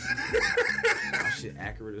 My shit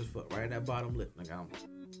accurate as fuck. Right in that bottom lip. Like I'm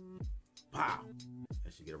pow.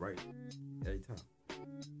 That should get it right every time.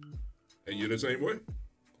 And you're the same way?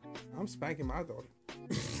 I'm spanking my daughter.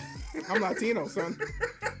 I'm Latino, son.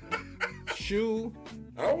 Shoe.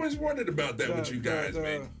 I always wondered about that with you guys,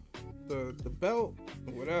 man. The belt,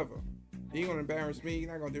 whatever. You're gonna embarrass me.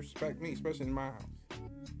 You're not gonna disrespect me, especially in my house.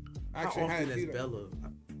 I actually had to do that. Bella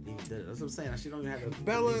even did it. That's what I'm saying. She don't even have to.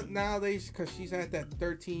 Bella nowadays, because she's at that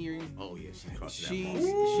 13-year. Oh yeah,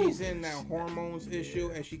 she's in that hormones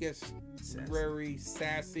issue, and she gets very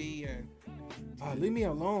sassy and leave me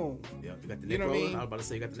alone. Yeah, you got the neck rolling. I was about to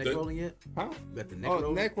say, you got the neck rolling yet? Huh? You got the neck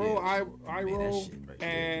rolling? Neck roll, eye roll, right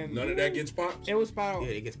and none of that gets popped. It was about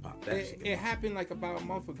it gets popped. It happened like about a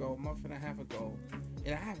month and a half ago,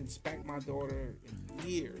 and I haven't spanked my daughter in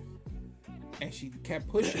years. And she kept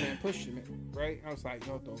pushing it, right? I was like,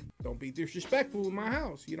 no, don't be disrespectful in my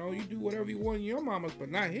house. You know, you do whatever you want in your mama's,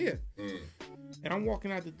 but not here. And I'm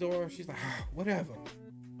walking out the door. She's like, whatever.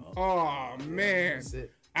 Oh man. That's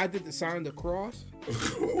it. I did the sign of the cross.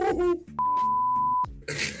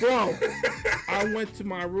 Bro, I went to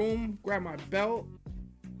my room, grabbed my belt,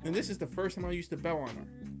 and this is the first time I used the belt on her.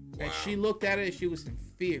 Wow. And she looked at it and she was in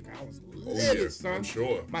fear. I was livid, son. I'm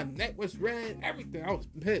sure. My neck was red, everything. I was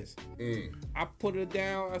pissed. I put her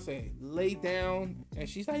down. I said, lay down. And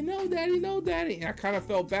she's like, no, daddy, no, daddy. And I kind of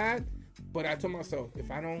felt bad, but I told myself,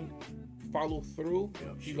 if I don't follow through,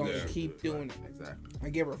 she's going to keep doing it. Exactly. I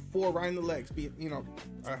gave her 4 right in the legs.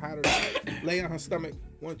 I had her lay on her stomach.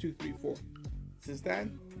 1, 2, 3, 4. Since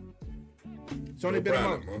then, it's only been a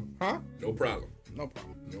month. Huh? No problem. No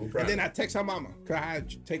problem. No problem. And then I text her mama, because I had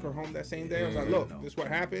to take her home that same day. I was like, look, this is what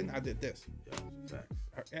happened. I did this.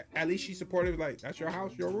 At least she supported, like, that's your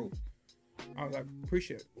house, your roof. I was like,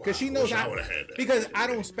 appreciate it. Because she knows because I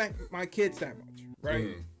don't spank my kids that much,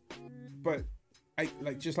 right? But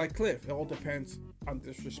just like Cliff, it all depends on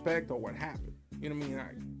disrespect or what happened. You know what I mean?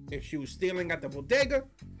 Like, if she was stealing at the bodega,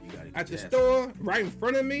 at the store, right in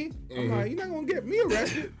front of me, I'm like, you're not going to get me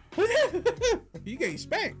arrested. You getting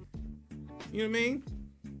spanked. You know what I mean?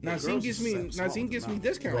 Nazim gives me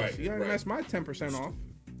discounts. Right, You gotta mess my 10% off.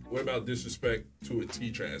 What about disrespect to a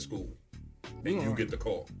teacher at school? And you get the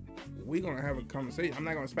call. We're gonna have a conversation. I'm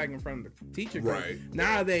not gonna spank in front of the teacher. Right.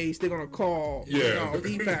 Nowadays they're gonna call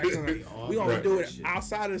defects. We're gonna do it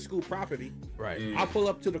outside of the school property. Right. I'll pull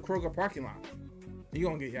up to the Kroger parking lot. You're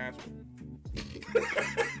gonna get your ass whipped.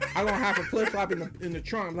 I'm gonna have a flip flop in the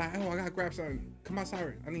trunk. I'm like, oh, I gotta grab something. come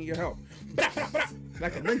outside. I need your help.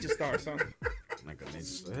 Like a ninja star, son. Like a ninja.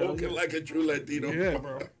 Spoken like a true Latino. Yeah,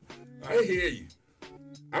 bro. I hear you.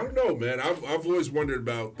 I don't know, man. I've always wondered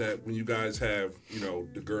about that when you guys have,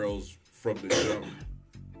 the girls from the jump.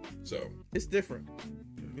 So it's different.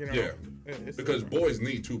 Yeah. It's because different. Boys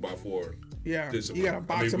need 2x4. Yeah. Discipline. You gotta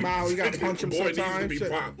box them out. You gotta punch them boy sometimes. Needs to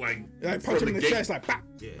be popped, like punch him in the gate. chest, like pop.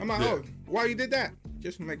 Yeah. I'm like, oh, why you did that?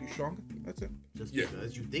 Just to make you stronger. That's it. Just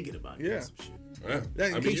because you thinking about it. Yeah. Some shit.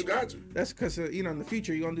 Yeah. I mean, you got to. That's because in the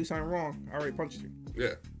future you're gonna do something wrong. I already punched you.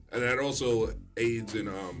 Yeah, and that also aids in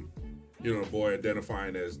a boy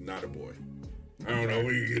identifying as not a boy. I don't know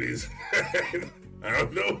where it is. I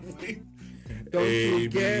don't know if we A,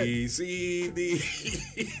 B, C, D.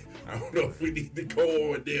 I don't know if we need to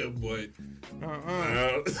go on there, but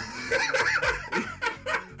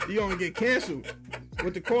you gonna get canceled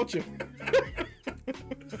with the culture.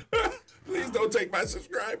 Please don't take my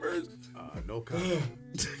subscribers. No comment.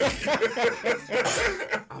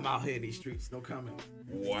 I'm out here in these streets. No comment.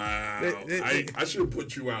 Wow. I should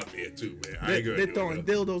put you out there too, man. I ain't gonna They're throwing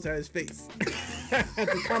dildos at his face at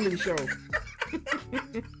the comedy show. I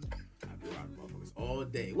be around motherfuckers all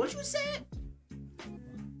day. What you said?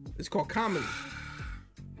 It's called comedy.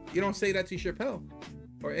 You don't say that to Chappelle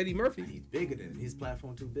or Eddie Murphy. He's bigger than his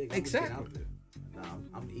platform. Too big. Exactly. Out there. Nah,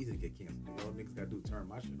 I'm easy to get canceled. All niggas gotta do is turn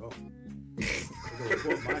my shit off. They gonna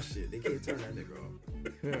report my shit. They can't turn that nigga off.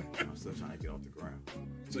 Yeah. I'm still trying to get off the ground.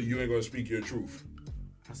 So you ain't gonna speak your truth.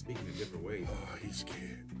 I speak in a different way. Oh, he's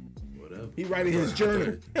scared. Whatever. He writing his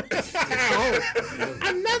journal. Another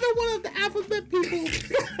one of the alphabet people.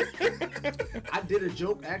 I did a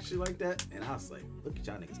joke actually like that, and I was like, look at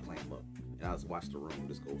y'all niggas clam up. And I was watching the room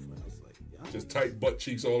just go for it. I was like, y'all just tight butt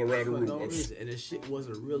cheeks all around the room. no reason. And this shit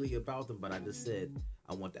wasn't really about them, but I just said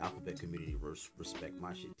I want the alphabet community to respect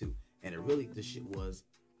my shit too. And the shit was,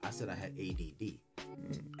 I said I had ADD.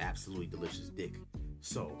 Absolutely delicious dick.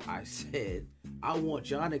 So I said, I want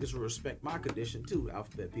y'all niggas to respect my condition too,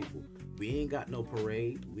 alphabet people. We ain't got no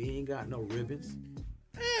parade. We ain't got no ribbons.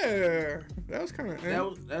 Yeah, that was kind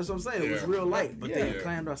of. That's what I'm saying. It was real light. But Yeah. they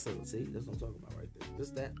clammed. I said, see, that's what I'm talking about right there.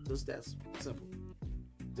 Just that simple.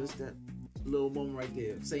 Just that little moment right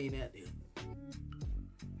there, saying that.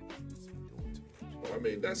 I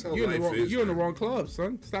mean, that's how You're life is. You're in the wrong club,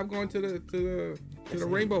 son. Stop going to the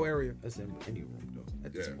rainbow area. That's in any room though.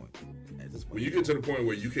 At this point. When you get to the point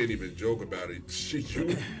where you can't even joke about it,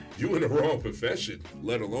 you in the wrong profession,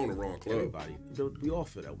 let alone the wrong club. Everybody, we all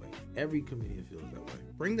feel that way. Every comedian feels that way.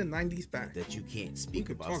 Bring the 90s back. That you can't speak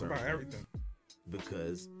we about talk certain about everything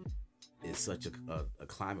because it's such a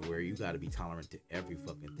climate where you got to be tolerant to every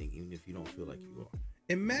fucking thing, even if you don't feel like you are.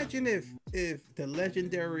 Imagine if the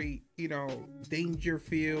legendary,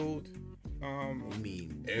 Dangerfield, you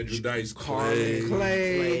mean Andrew Dice Clay,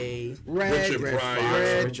 Red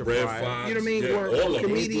Pryor, Red Fox. You know what I mean? Yeah, We're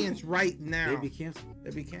comedians right now. They'd be canceled.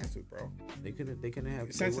 They'd be canceled, bro. They wouldn't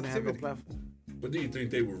have Sensitivity. no platform. But do you think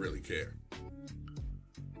they would really care?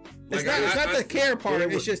 It's not the care part.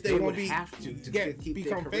 It's just they won't be have to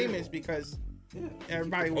become famous because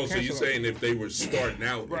everybody will so you're saying if they were starting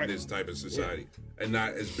out in this type of society and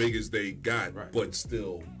not as big as they got, but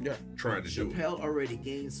still trying to do it. Chappelle already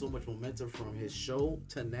gained so much momentum from his show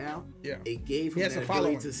to now. Yeah, it gave him that ability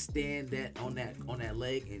following to stand on that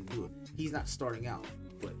leg and do it. He's not starting out,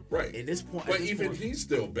 but at this point, he's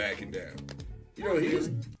still backing down. He's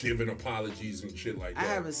giving apologies and shit like that. I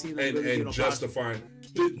haven't seen him and justifying.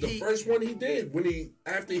 The first one he did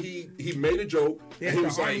after he made a joke, and he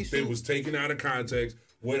was like, "It was taken out of context.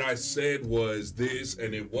 What I said was this,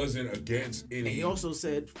 and it wasn't against any." And he also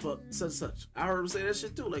said, "Fuck such." I heard him say that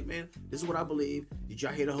shit too. Like, man, this is what I believe. Did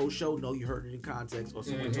y'all hear the whole show? No, you heard it in context, or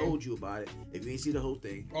someone told you about it. If you ain't see the whole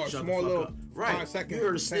thing, shut the fuck up. Right? You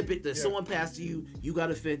heard a snippet that someone passed to you. You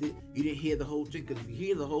got offended. You didn't hear the whole thing because if you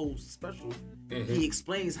hear the whole special, he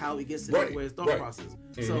explains how he gets to where his thought process.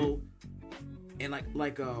 So, and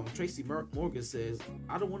like Tracy Morgan says,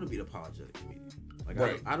 I don't want to be the apologetic comedian.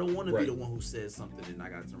 Like I don't want to be the one who says something and I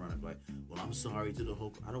got to turn around and be like, well, I'm sorry to the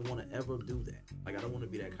whole. I don't want to ever do that. Like I don't want to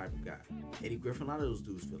be that type of guy. Eddie Griffin, a lot of those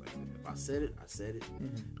dudes feel like that. If I said it, I said it.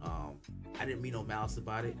 I didn't mean no malice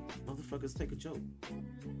about it. Motherfuckers take a joke.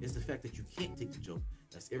 It's the fact that you can't take the joke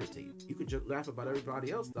that's irritating. You can laugh about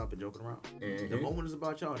everybody else stopping joking around. The moment is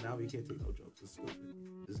about y'all. Now you can't take no jokes. It's stupid.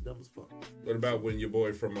 It's dumb as fuck. What about when your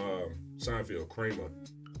boy from Seinfeld, Kramer,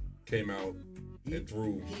 came out and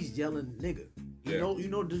threw? He's yelling nigga. You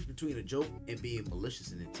know the difference between a joke and being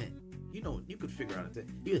malicious in intent. You could figure out intent.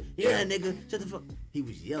 Nigga, shut the fuck. He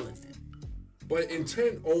was yelling that. But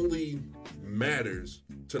intent only matters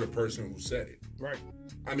to the person who said it. Right.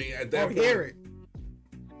 I mean, at that point, hear it.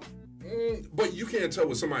 But you can't tell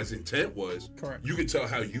what somebody's intent was. Correct. You can tell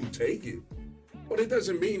how you take it, but it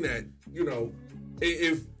doesn't mean that, you know,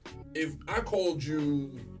 if I called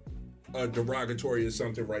you a derogatory or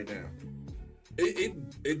something right now,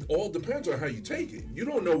 it all depends on how you take it. You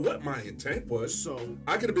don't know what my intent was. So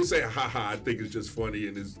I could have been saying, haha, I think it's just funny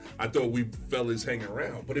and I thought we fellas hang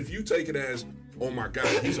around. But if you take it as, oh my God,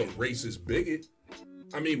 he's a racist bigot,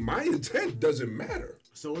 I mean, my intent doesn't matter.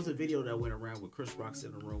 So there's a video that went around with Chris Rock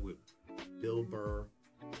sitting in a room with Bill Burr,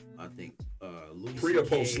 I think, Louis Pre or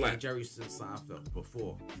C.K. post slap? and Jerry Seinfeld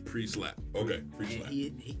before. Pre-slap. Okay, pre-slap.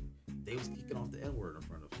 And they was kicking off the N-word in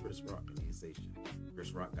front of Chris Rock, and he didn't say shit.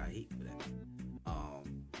 Chris Rock got heat for that.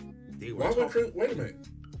 They were Wait a minute.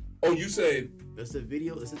 Oh, you said... It's a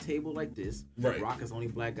video, it's a table like this. Right. Rock is the only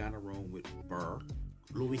black guy in the room with Burr,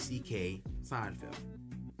 Louis C.K., Seinfeld.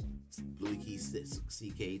 Louis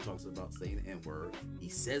C.K. talks about saying the N-word. He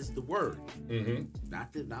says the word. Mm-hmm.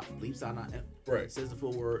 Not bleeps out, not right. Says the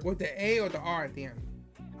full word. With the A or the R at the end?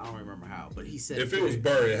 I don't remember how, but he said... If it was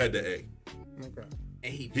Burr, it had the A. Okay.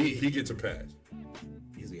 And he gets a pass.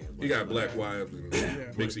 He got black wives and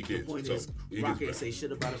mixy kids. The point so is, Rock ain't say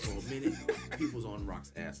shit about it for a minute. People's on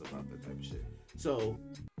Rock's ass about that type of shit. So,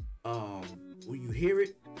 when you hear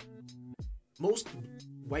it, most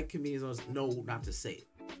white comedians know not to say it,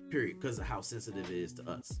 period, because of how sensitive it is to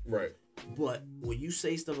us. Right. But when you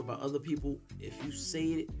say stuff about other people, if you say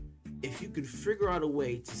it, if you can figure out a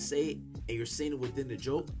way to say it and you're saying it within the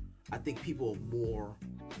joke, I think people are more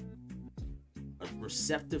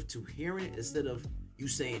receptive to hearing it instead of you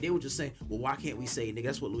saying, they were just saying, well, why can't we say nigga?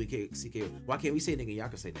 That's what Louis C.K. Why can't we say nigga? Y'all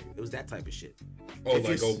can say nigga. It was that type of shit. Oh, if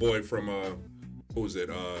like old boy from who was it?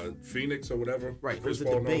 Phoenix or whatever. Right. Chris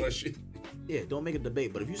Paul and all that shit. Yeah, don't make a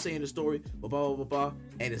debate. But if you say in the story, blah blah blah blah,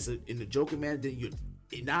 and it's in the joking manner, then you,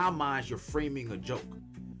 in our minds, you're framing a joke.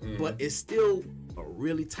 Mm-hmm. But it's still a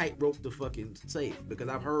really tight rope to fucking say, because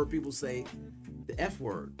I've heard people say the F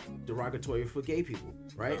word, derogatory for gay people,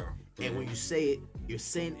 right? Mm-hmm. And when you say it, you're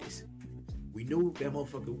saying this. We knew that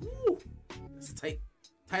motherfucker. Woo, that's a tight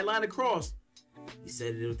line to cross. He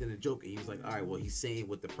said it within a joke, and he was like, "All right, well, he's saying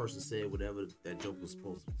what the person said, whatever that joke was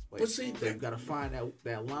supposed to display." But see, so you got to find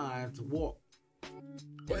that line to walk.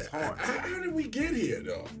 It's hard. How did we get here,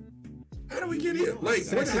 though? How did we get here? Like,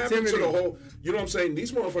 what happened to the whole? You know what I'm saying?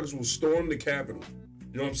 These motherfuckers will storm the Capitol.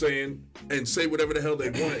 You know what I'm saying? And say whatever the hell they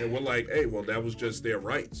want, and we're like, "Hey, well, that was just their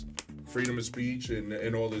rights." Freedom of speech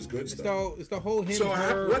and all this good stuff. It's the whole him. So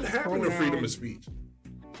what happened to freedom of speech?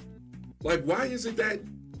 Like, why is it that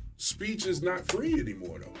speech is not free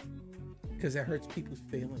anymore, though? Because that hurts people's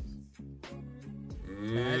feelings.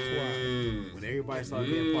 That's why. When everybody started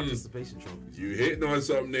getting participation trophies. You hitting on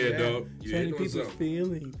something there, dog. You hitting on something.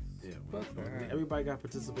 Feelings. Yeah, well, everybody got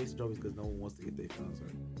participation trophies because no one wants to get their feelings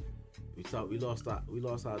hurt. We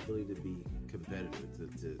lost our ability to be competitive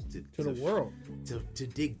to the world, to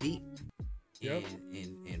dig deep, yep.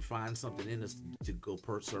 and find something in us to go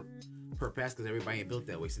per pass, because everybody ain't built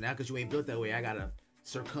that way. So now because you ain't built that way, I gotta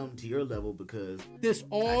succumb to your level because this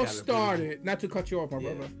all started. Not to cut you off, my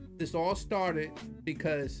brother. This all started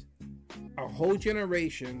because a whole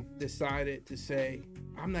generation decided to say,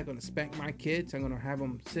 "I'm not gonna spank my kids. I'm gonna have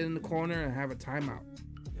them sit in the corner and have a timeout."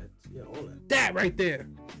 Yeah, all that. That right there.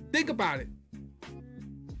 Think about it.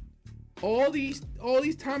 All these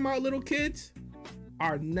timeout little kids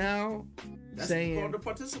are now saying called the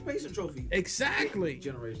participation trophy. Exactly.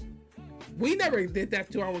 Generation. We never did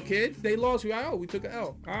that to our kids. They lost. We took an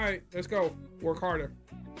L. All right, let's go. Work harder.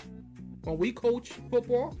 When we coach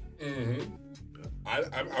football,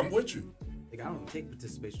 I'm with you. Like, I don't take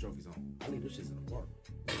participation trophies home. I leave those shits in the park.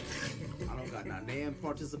 I don't got not damn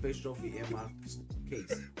participation trophy in my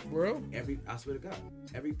case. Bro? I swear to God.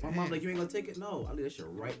 My mom like, you ain't gonna take it? No, I leave that shit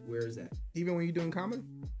right where it's at. Even when you're doing comedy?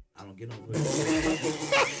 I don't get no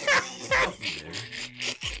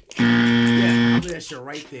yeah, I leave that shit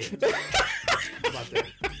right there. How about that?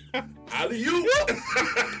 Alley-oop.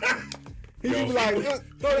 He be like,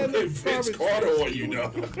 throw that Vince Carter on you, know.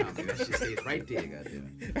 That shit stays right there,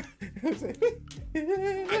 goddamn.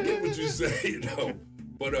 I get what you're saying, though.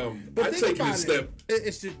 But I take it a step.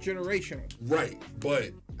 It's just generational. Right.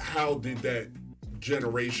 But how did that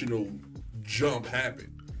generational jump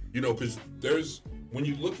happen? You know, because when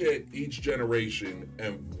you look at each generation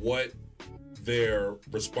and what they're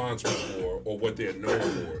responsible for or what they're known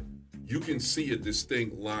for, you can see a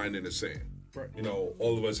distinct line in the sand. Right. You know,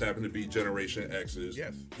 all of us happen to be Generation X's.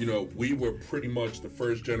 Yes. You know, we were pretty much the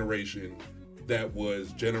first generation that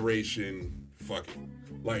was generation fucking.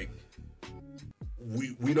 Like,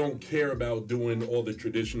 we don't care about doing all the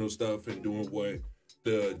traditional stuff and doing what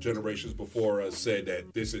the generations before us said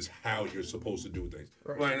that this is how you're supposed to do things.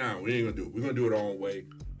 Right. Like, nah, we ain't gonna do it. We're gonna do it our own way,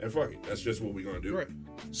 and fuck it. That's just what we're gonna do. Right.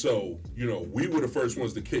 So, you know, we were the first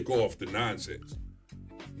ones to kick off the nonsense.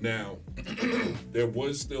 Now, there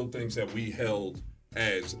was still things that we held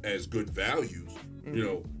as good values. You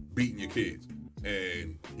know, beating your kids.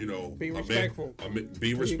 And, you know, Be respectful.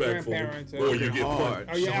 Be respectful, grandparents or you get hard.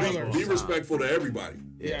 punched. Or your elders. Be respectful to everybody.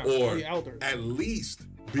 Yeah. Or your elders. at least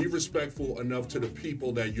be respectful enough to the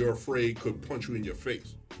people that you're afraid could punch you in your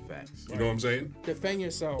face. Facts. You know what I'm saying? Defend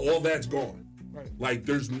yourself. All that's gone. Right. Like,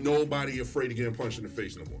 there's nobody afraid of getting punched in the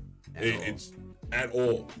face no more. It's at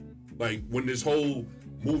all. Like, when this whole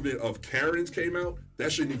movement of Karens came out,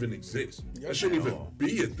 that shouldn't even exist. That shouldn't even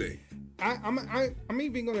be a thing. I'm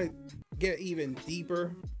even gonna get even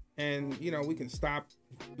deeper, and you know we can stop,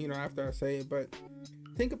 you know, after I say it. But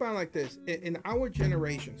think about it like this: in our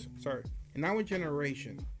generation,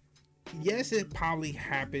 yes, it probably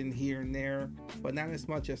happened here and there, but not as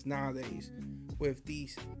much as nowadays, with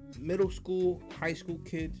these middle school, high school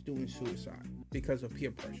kids doing suicide because of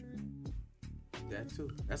peer pressure. That too.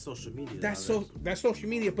 That's social media. That's social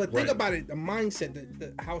media. But think about it: the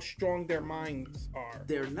mindset, how strong their minds are.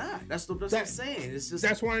 They're not. That's what I'm saying. It's just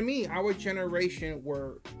that's what I mean. Our generation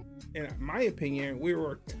were, in my opinion, we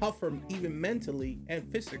were tougher, even mentally and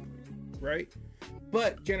physically, right?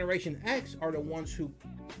 But Generation X are the ones who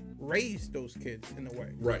raised those kids in a way,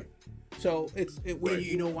 Right. So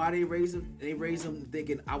you know why they raise them? They raise them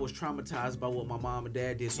thinking I was traumatized by what my mom and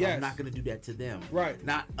dad did, so Yes. I'm not going to do that to them. Right.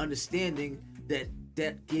 Not understanding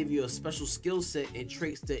that gave you a special skill set and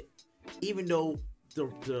traits that, even though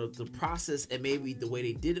the process and maybe the way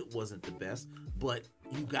they did it wasn't the best, but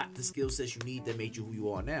you got the skill sets you need that made you who you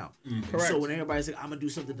are now. Correct. So when everybody's like, I'm gonna do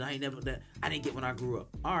something that I didn't get when I grew up.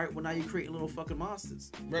 All right, well now you're creating little fucking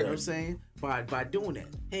monsters. Right. You know what I'm saying? By doing that.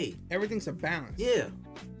 Hey, everything's a balance. yeah.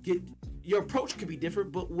 Your approach could be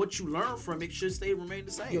different, but what you learn from it should remain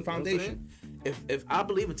the same. Your foundation. You know if I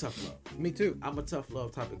believe in tough love, Me too. I'm a tough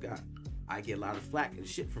love type of guy. I get a lot of flack and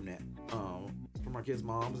shit from that. From my kids'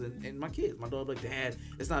 moms and my kids. My dog like, Dad,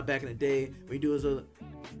 it's not back in the day when you do this.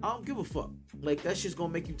 I don't give a fuck. Like, that shit's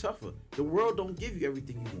gonna make you tougher. The world don't give you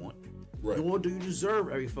everything you want. Right. Nor do you deserve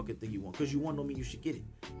every fucking thing you want. Because you want don't mean you should get it.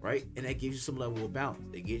 Right? And that gives you some level of balance.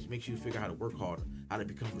 It makes you figure out how to work harder, how to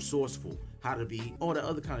become resourceful, how to be all that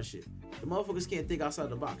other kind of shit. The motherfuckers can't think outside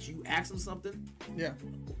the box. You ask them something, Yeah.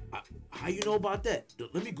 how you know about that?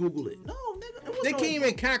 Let me Google it. No, nigga. They can't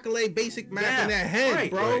even calculate basic math in their head,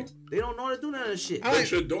 right, bro. right. They don't know how to do none of that shit.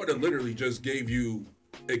 But your daughter literally just gave you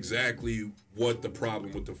exactly what the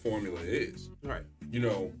problem with the formula is. Right. You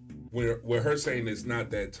know, where her saying it's not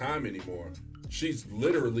that time anymore, she's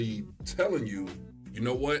literally telling you, you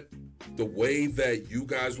know what? The way that you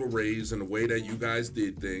guys were raised and the way that you guys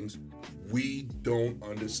did things, we don't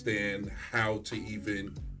understand how to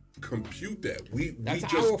even compute that. We That's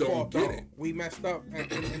just our don't fault, get though. it. We messed up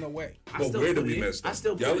in a way. But where did we mess up? I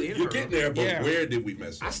still put it in You're her. getting there, but Yeah. where did we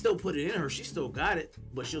mess up? I still put it in her. She still got it,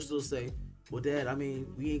 but she'll still say, "Well, Dad, I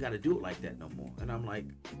mean, we ain't got to do it like that no more." And I'm like,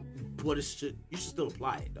 "But you should still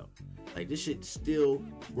apply it though. Like, this shit still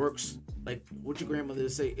works. Like what your grandmother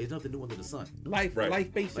would say, there's nothing new under the sun. Life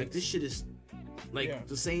basics. Like, this shit is like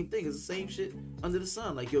the same thing. It's the same shit under the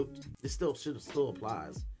sun. Like, yo, it still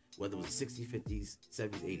applies. Whether it was the 60s, 50s,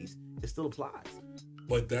 70s, 80s, it still applies.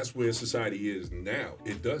 But that's where society is now.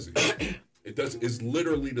 It doesn't. It doesn't. It's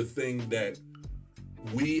literally the thing that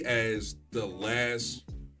we, as the last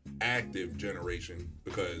active generation,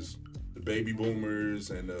 because the baby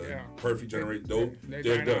boomers and the perfect generation,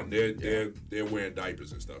 they're done. They're wearing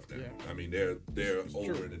diapers and stuff now. Yeah. I mean, they're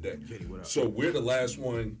over in the day. Katie, what up? So we're the last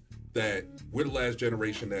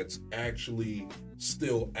generation that's actually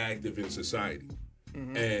still active in society.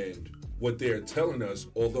 Mm-hmm. And what they're telling us,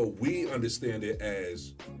 although we understand it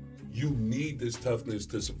as you need this toughness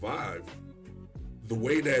to survive, the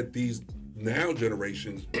way that these now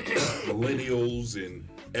generations, millennials and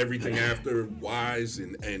everything after Ys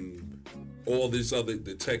and all this other,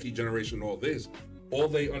 the techie generation, all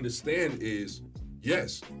they understand is,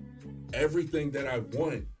 yes, everything that I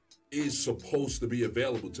want is supposed to be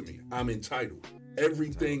available to me. I'm entitled.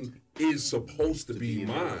 Everything is supposed to be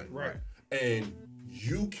mine. Right. And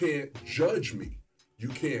you can't judge me. You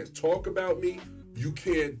can't talk about me. You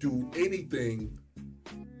can't do anything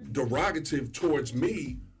derogative towards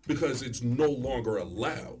me because it's no longer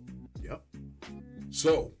allowed. Yep.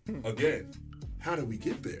 So, again, how do we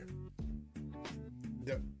get there?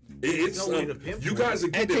 It's no way to pinpoint. you guys are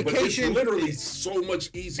getting there, but it's Education- literally so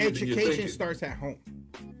much easier than you're Education thinking. starts at home.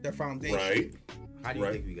 The foundation. Right? How do you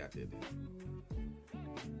Right. think we got there, Ben?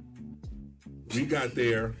 We got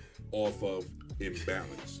there off of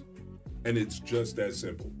imbalance. And it's just that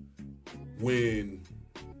simple. When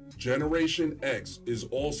Generation X is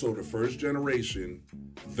also the first generation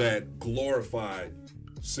that glorified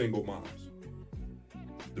single moms.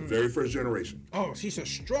 The very first generation. Oh, she's a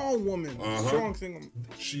strong woman. Strong single.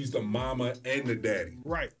 She's the mama and the daddy.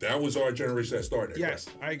 Right. That was our generation that started. Yes,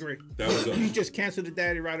 right? I agree. That was us. You just cancel the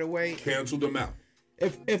daddy right away. Canceled them out.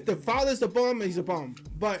 If the father's a bum, he's a bum.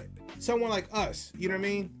 But someone like us, you know what I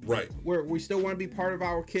mean? Right. Where we still want to be part of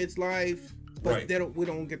our kid's life, but right. we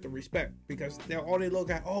don't get the respect because all they look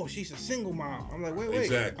at, oh, she's a single mom. I'm like, wait,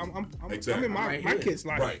 exactly. I'm in my kid's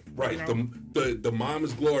life. Right. You know? The mom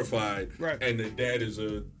is glorified, right, and the dad is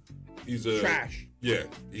he's a trash. Yeah,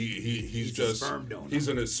 he's just he's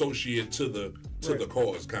an associate to the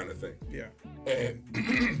cause kind of thing. Yeah.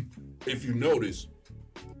 And if you notice,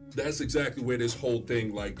 that's exactly where this whole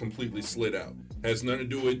thing like completely slid out. Has nothing to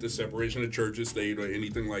do with the separation of church and state or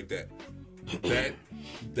anything like that.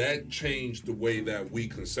 That changed the way that we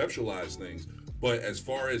conceptualize things. But as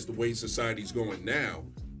far as the way society's going now,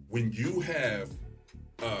 when you have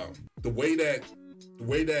the way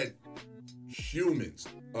that humans,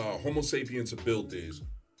 Homo sapiens are built is,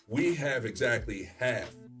 we have exactly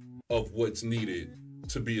half of what's needed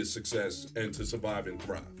to be a success and to survive and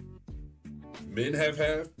thrive. Men have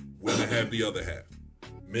half, women have the other half.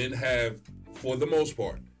 Men have, for the most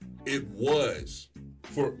part, it was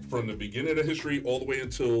from the beginning of history all the way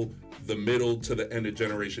until the middle to the end of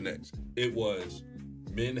Generation X. It was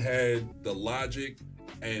men had the logic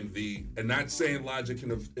and not saying logic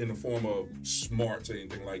in the form of smarts or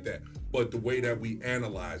anything like that, but the way that we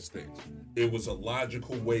analyze things. It was a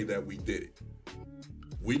logical way that we did it.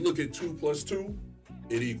 We look at 2 + 2,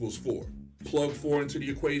 it equals 4. Plug 4 into the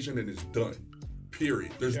equation and it's done.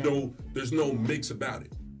 Period. There's no mix about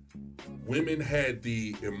it. Women had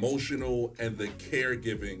the emotional and the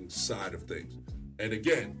caregiving side of things. And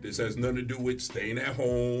again, this has nothing to do with staying at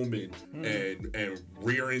home and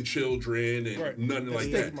rearing children and nothing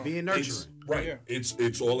like that. Being nurturing. Right. Yeah.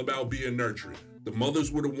 It's all about being nurturing. The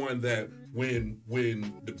mothers were the one that when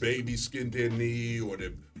the baby skinned their knee or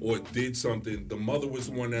did something, the mother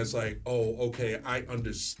was the one that's like, oh, okay, I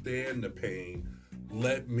understand the pain.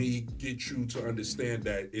 Let me get you to understand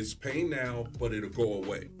that it's pain now, but it'll go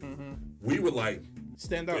away. Mm-hmm. We were like,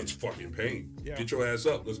 stand up. It's fucking pain. Yeah. Get your ass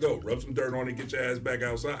up. Let's go. Rub some dirt on it. Get your ass back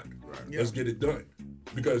outside. Right. Yeah. Let's get it done.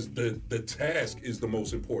 Because the task is the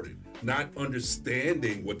most important. Not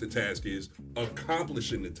understanding what the task is,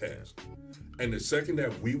 accomplishing the task. And the second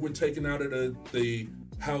that we were taken out of the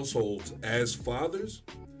households as fathers,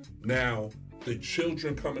 now the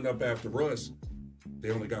children coming up after us,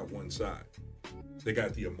 they only got one side. They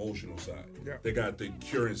got the emotional side. Yeah. They got the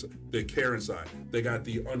caring side. They got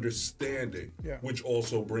the understanding, which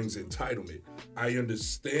also brings entitlement. I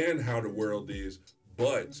understand how the world is,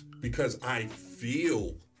 but because I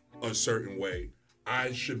feel a certain way,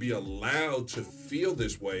 I should be allowed to feel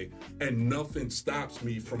this way, and nothing stops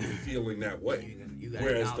me from feeling that way.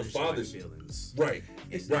 Whereas the father's feelings, right.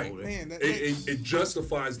 Man, it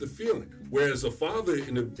justifies the feeling. Whereas a father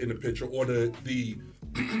in the picture, or the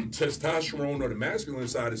testosterone or the masculine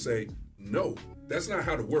side, to say, no, that's not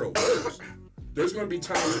how the world works. There's going to be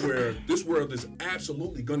times where this world is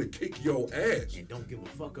absolutely going to kick your ass. And don't give a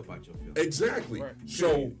fuck about your feelings. Exactly. Right.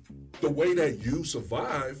 So the way that you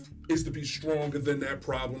survive is to be stronger than that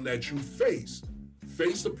problem that you face.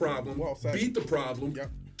 Face the problem, beat the problem,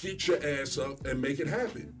 get your ass up, and make it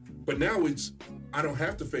happen. But now I don't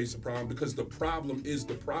have to face the problem because the problem is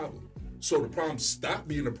the problem. So the problem stopped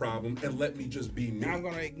being a problem and let me just be me. Now I'm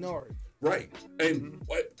going to ignore it. Right. And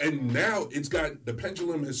now the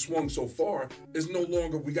pendulum has swung so far, it's no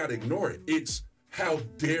longer we got to ignore it. It's how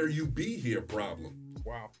dare you be here problem.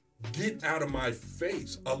 Wow. Get out of my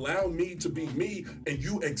face. Allow me to be me, and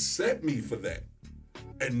you accept me for that.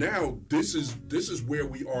 And now this is where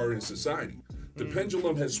we are in society. The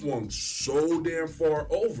pendulum has swung so damn far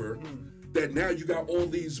over that now you got all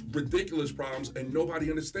these ridiculous problems and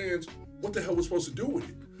nobody understands what the hell we're supposed to do with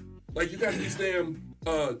it. Like, you got these damn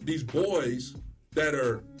these boys that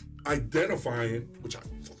are identifying, which I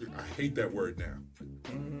hate that word now.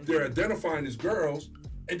 They're identifying as girls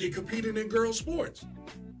and they're competing in girl sports.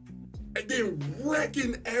 And they're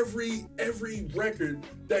wrecking every record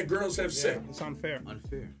that girls have set. It's unfair.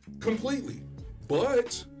 Completely.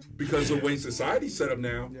 But because of the way society's set up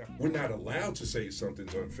now, we're not allowed to say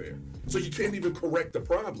something's unfair. So you can't even correct the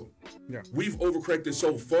problem. Yeah. We've overcorrected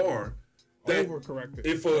so far that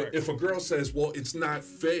if a girl says, well, it's not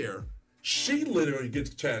fair, She literally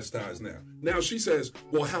gets chastised now. Now she says,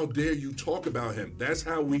 well, how dare you talk about him? That's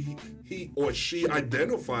how he or she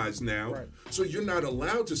identifies now. Right. So you're not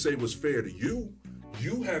allowed to say what's fair to you.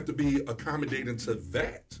 You have to be accommodating to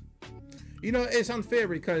that. You know, it's unfair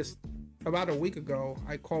because about a week ago,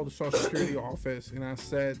 I called the Social Security office and I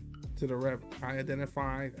said to the rep, I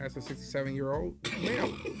identified as a 67-year-old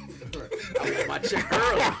male. I want my check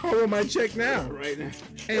early. I want my check now. Right now.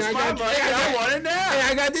 And I want it now. And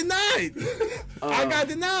I got denied. I got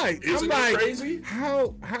denied. Isn't I'm that like, crazy?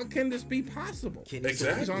 how can this be possible?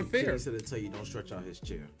 Exactly. It's unfair. Kenny said to tell you don't stretch out his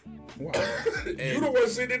chair. Wow. You the one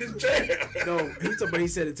sitting in his chair. No, he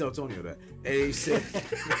said to tell Antonio that. And he said,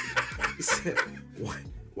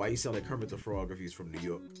 why you sound like Kermit the Frog if he's from New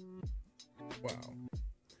York? Wow.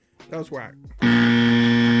 That was whack.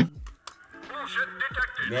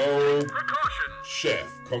 No, chef,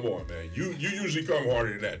 come on, man. You usually come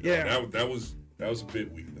harder than that. Yeah. That was a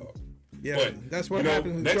bit weak, though. Yeah, But, that's what you know,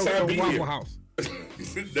 happens when next jokes time on be Waffle here. House.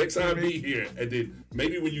 Next time be here, and then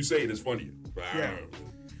maybe when you say it, it's funnier. Yeah.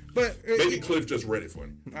 But Maybe Cliff just read it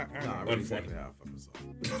funny. Nah, I Unfunny. read exactly how I fucking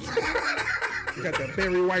saw. you got that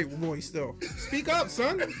Barry White voice still. Speak up,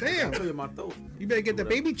 son. Damn. Clear my throat. You better get the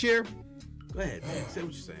baby chair. Go ahead, man. Say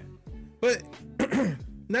what you're saying. But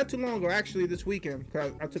not too long ago, actually, this weekend,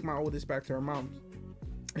 cause I took my oldest back to her mom's.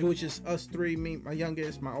 It was just us three, me, my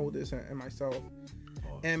youngest, my oldest, and myself.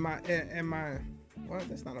 Pause. And my what?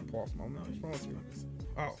 That's not a pause moment. What's wrong with you?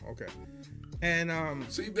 Oh, okay. And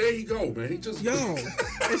See, there you go, man. He just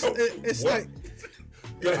it's What? like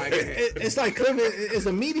Go ahead. it's like Cliff is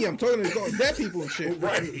a medium talking to dead people and shit.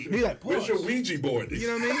 Right. He like, Where's your pause. Ouija board? You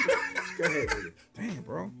know what I mean? Go ahead, nigga. Damn,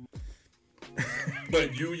 bro.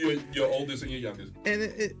 But your oldest and your youngest. And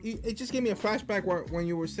it just gave me a flashback when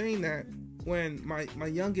you were saying that when my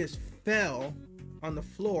youngest fell on the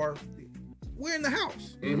floor. We're in the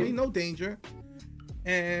house. You know what I mean? No danger.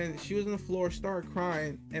 And she was on the floor, started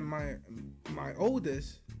crying, and my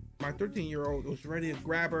oldest, my 13-year-old, was ready to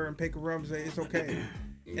grab her and pick her up and say, it's okay.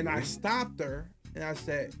 And I stopped her and I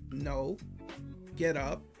said, no, get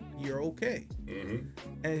up, you're okay.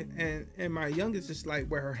 And my youngest is like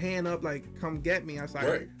with her hand up, like, come get me. I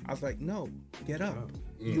was like, no, get up.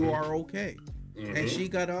 You are okay. And she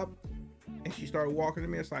got up and she started walking to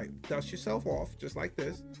me. It's like, dust yourself off, just like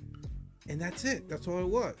this. And that's it. That's all it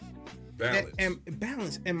was. Balance. And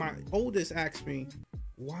balance. And my oldest asked me,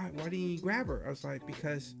 why didn't you grab her? I was like,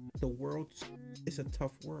 because the world is a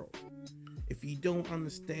tough world. If you don't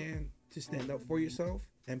understand to stand up for yourself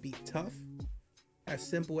and be tough, as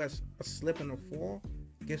simple as a slip and a fall,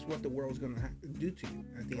 guess what the world's gonna do to you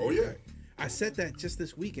at the end of the day. I said that just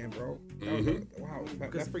this weekend, bro. Wow,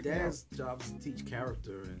 Because that freaked me out. dad's job is to teach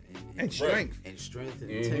character And strength. and strength and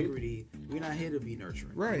integrity. We're not here to be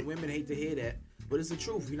nurturing. Right. And women hate to hear that, but it's the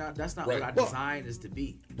truth. That's not Right. what our Well, design is to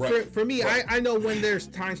be. Right. For me, Right. I know when there's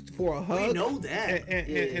times for a hug. We know that.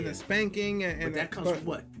 And a spanking. But that comes from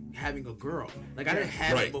what? Having a girl. Like, I didn't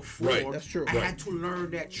have Right. it before. Right. That's true. I had to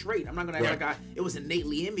learn that trait. I'm not gonna act Right. like it was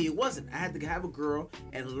innately in me. It wasn't. I had to have a girl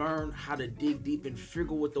and learn how to dig deep and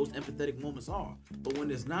figure what those empathetic moments are. But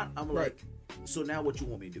when it's not, I'm Right. like, so now what you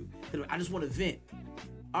want me to do? I just want to vent.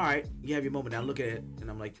 All right, you have your moment now. Look at it, and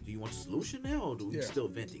I'm like, do you want a solution now, or do we still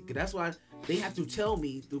venting? Because that's why they have to tell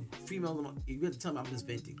me, the females, you have to tell me I'm just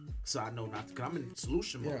venting, so I know not to. Because I'm in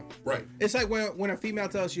solution mode. Yeah. Right. It's like when a female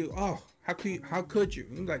tells you, "Oh, how could you?"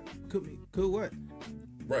 You're like, "Could what?"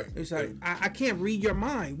 Right. It's like I can't read your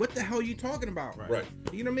mind. What the hell are you talking about? Right.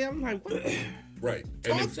 You know what I mean? I'm like, what? Right.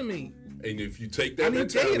 Talk to me. And if you take that I need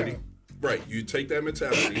mentality, data. right, you take that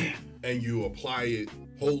mentality and you apply it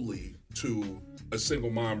wholly to a single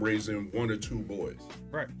mom raising one or two boys,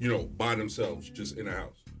 Right. you know, by themselves, just in a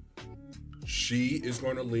house. She is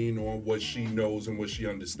going to lean on what she knows and what she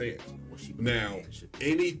understands. Now,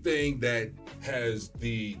 anything that has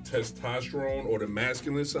the testosterone or the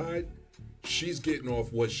masculine side, she's getting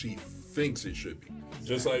off what she thinks it should be.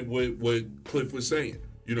 Just like what Cliff was saying.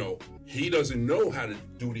 You know, he doesn't know how to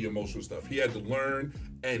do the emotional stuff. He had to learn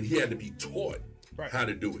and he had to be taught how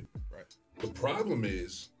to do it. Right. The problem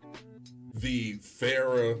is the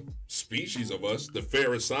fairer species of us, the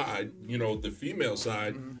fairer side, you know, the female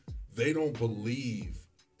side, they don't believe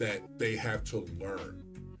that they have to learn.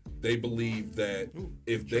 They believe that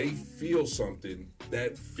if they feel something,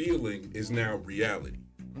 that feeling is now reality.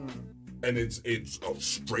 And it's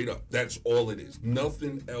straight up. That's all it is.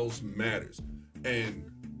 Nothing else matters. And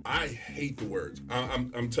I hate the words.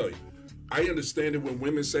 I'm telling you. I understand it when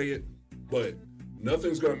women say it, but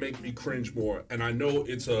nothing's gonna make me cringe more. And I know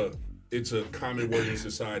it's a it's a common word in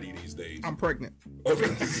society these days. I'm pregnant.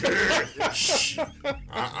 Shh.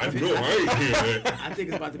 I know I ain't hear that. I think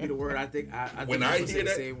it's about to be the word. I think When I hear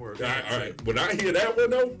that, same word. all right, when I hear that one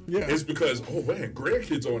though, Yeah. it's because man,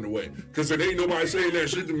 grandkids on the way. Because there ain't nobody saying that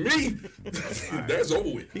shit to me. That's over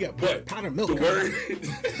with. He got But pot of milk the coming. word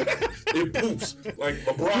it poops like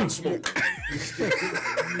LeBron smoke.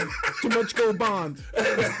 Too much gold bond.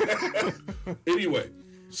 Anyway,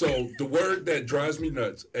 so the word that drives me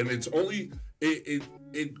nuts, and it's only it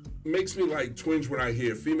makes me like twinge when I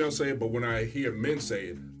hear females say it, but when I hear men say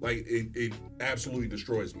it, like it absolutely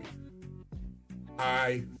destroys me.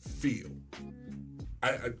 I feel.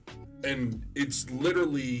 And it's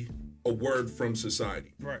literally a word from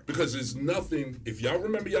society. Right. Because it's nothing, if y'all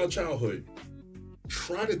remember y'all childhood,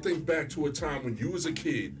 try to think back to a time when you was a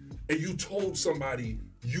kid and you told somebody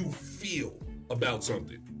you feel about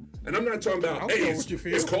something. And I'm not talking about, I don't hey, know what you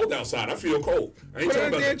feel. it's cold outside. I feel cold. I ain't Put talking on a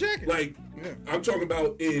about damn that. jacket. Like, Yeah. I'm talking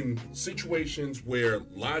about in situations where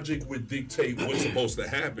logic would dictate what's supposed to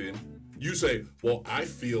happen. You say, well, I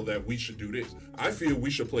feel that we should do this. I feel we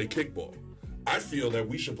should play kickball. I feel that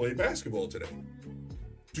we should play basketball today.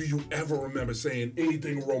 Do you ever remember saying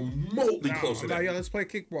anything remotely close to I'm that? like, yeah, let's play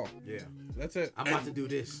kickball. Yeah. That's it. I'm about to do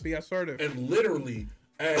this. Be assertive. And literally,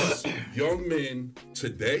 as young men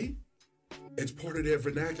today, it's part of their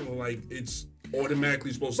vernacular. Like, it's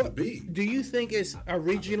automatically supposed to be. Do you think it's a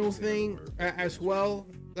regional thing as well?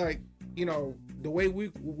 Like, you know, the way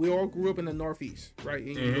we all grew up in the Northeast, right,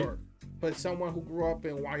 in New York. But someone who grew up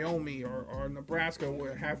in Wyoming or Nebraska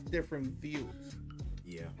would have different views.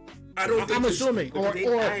 Yeah. I don't think I'm it's- assuming, or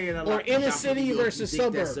inner city versus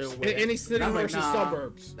suburbs, inner city versus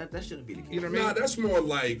suburbs. That shouldn't be the case. You know what I mean? Nah, that's more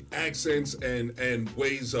like accents and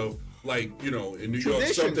ways of, like, you know, in New York,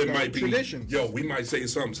 Traditions, something though, might be, traditions. yo, we might say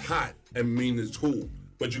something's hot and mean it's cool.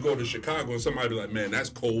 But you go to Chicago and somebody be like, man, that's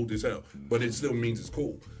cold as hell. But it still means it's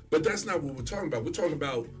cool. But that's not what we're talking about. We're talking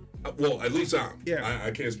about, well, at least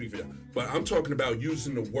I can't speak for you. But I'm talking about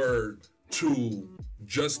using the word to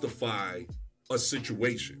justify a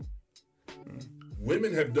situation.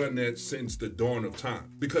 Women have done that since the dawn of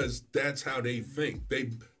time because that's how they think.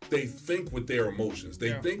 They think with their emotions.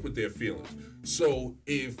 They think with their feelings. So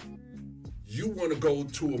if you want to go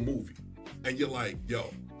to a movie and you're like,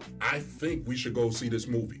 yo, I think we should go see this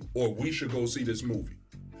movie, or we should go see this movie.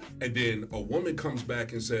 And then a woman comes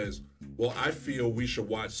back and says, well, I feel we should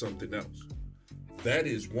watch something else. That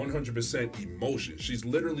is 100% emotion. She's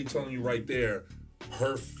literally telling you right there,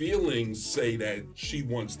 her feelings say that she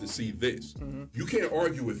wants to see this. You can't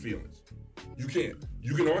argue with feelings. You can't.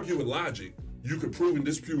 You can argue with logic. You can prove and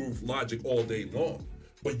disprove logic all day long.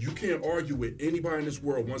 But you can't argue with anybody in this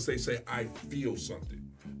world once they say, I feel something.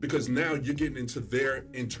 Because now you're getting into their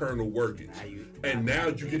internal workings. And now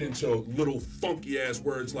you get into little funky ass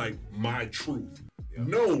words like my truth.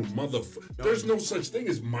 No, there's no such thing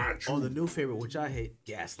as my truth. Oh, the new favorite, which I hate,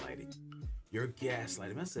 gaslighting. You're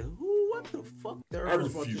gaslighting. I said, what the fuck? They're I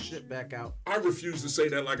brought refuse. this shit back out. I refuse to say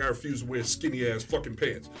that like I refuse to wear skinny ass fucking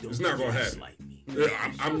pants. It's not gonna happen. Gaslight me.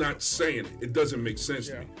 I'm not saying it. It doesn't make sense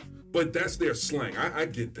to me. But that's their slang. I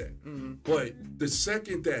get that. But the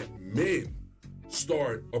second that men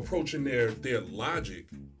start approaching their logic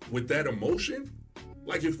with that emotion,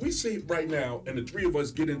 like if we sit right now and the three of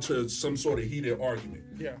us get into some sort of heated argument,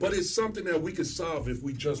 but it's something that we could solve if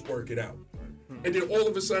we just work it out. And then all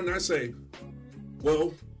of a sudden I say,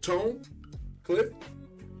 well, Tone, Cliff,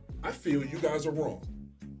 I feel you guys are wrong.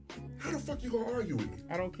 How the fuck you gonna argue with me?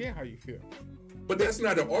 I don't care how you feel. But that's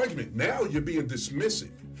not an argument. Now you're being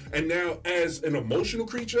dismissive. And now as an emotional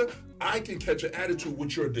creature, I can catch an attitude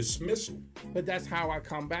with your dismissal. But that's how I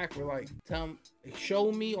come back with like,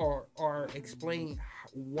 show me or explain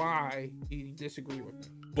why you disagree with me.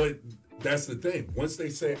 But that's the thing. Once they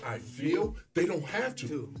say I feel, they don't have to.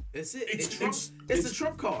 Dude, it's it. It's It's a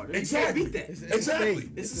trump card. Exactly. You can't beat that. Exactly.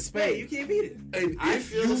 It's a spade. You can't beat it. And I if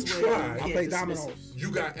feel you this way, try, you I can't play dismiss it. dominoes.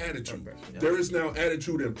 you got attitude. Okay. There is now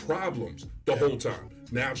attitude and problems the whole time.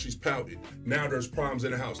 Now she's pouting. Now there's problems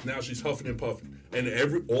in the house. Now she's huffing and puffing. And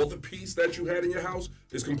all the peace that you had in your house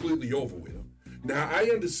is completely over with. Now I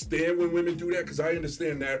understand when women do that because I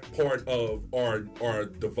understand that part of our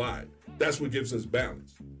divide. That's what gives us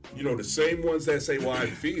balance. You know, the same ones that say, well, I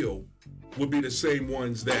feel, would be the same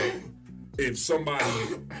ones that if somebody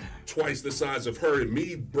twice the size of her and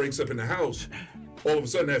me breaks up in the house, all of a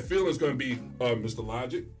sudden that feeling's going to be, Mr.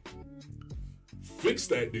 Logic, fix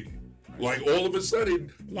that nigga. Like all of a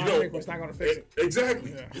sudden, Logic was not going to fix it.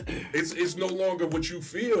 Exactly. Yeah. It's no longer what you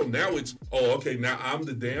feel. Now it's, okay, now I'm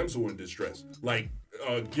the damsel in distress. Like,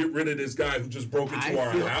 get rid of this guy who just broke into our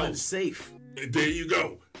I feel house. unsafe. There you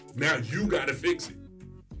go. Now you got to fix it.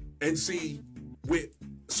 And see,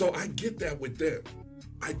 so I get that with them.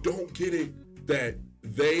 I don't get it that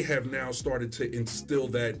they have now started to instill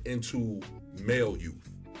that into male youth.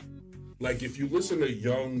 Like if you listen to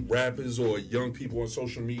young rappers or young people on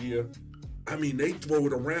social media, I mean, they throw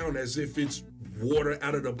it around as if it's water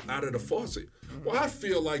out of the faucet. Well, I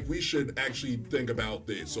feel like we should actually think about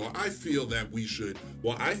this, or I feel that we should.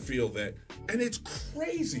 Well, I feel that, and it's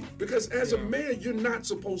crazy because as a man, you're not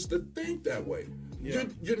supposed to think that way. Yeah.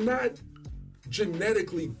 You're not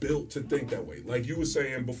genetically built to think that way. Like you were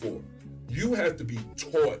saying before, you have to be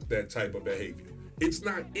taught that type of behavior. It's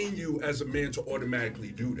not in you as a man to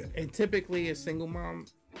automatically do that. And typically in single mom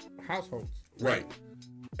households. Right.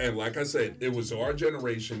 And like I said, it was our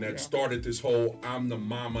generation that started this whole I'm the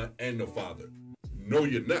mama and the father. No,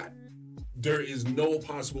 you're not. There is no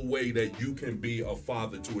possible way that you can be a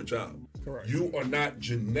father to a child. Correct. You are not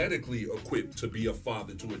genetically equipped to be a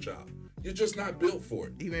father to a child. You're just not built for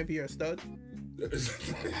it. Even if you're a stud?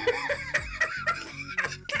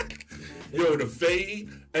 Yo, the fade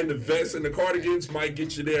and the vest and the cardigans might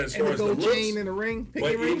get you there as far as the looks. Chain in the ring,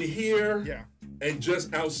 but in here, and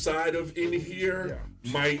just outside of in here,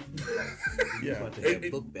 might. You about to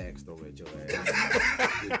have book bags though at your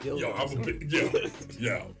ass. Yo, I'm a bit.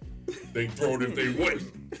 Yo. They throw it if they wouldn't.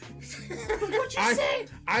 What you say?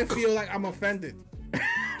 I feel like I'm offended.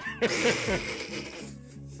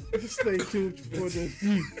 Stay tuned for this.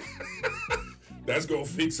 That's gonna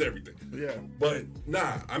fix everything. Yeah. But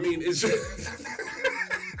nah, I mean it's just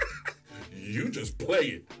you just play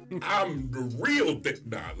it. I'm the real thing.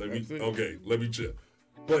 Nah, let me chill.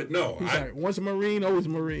 But no, like, once a Marine, always a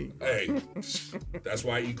Marine. Hey, that's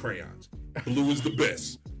why I eat crayons. Blue is the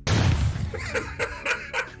best.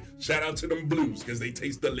 Shout out to them blues because they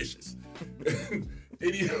taste delicious.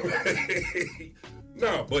 Anyway,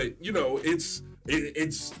 no, but you know, it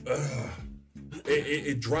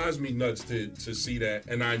drives me nuts to see that,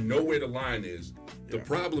 and I know where the line is. The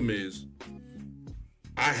problem is,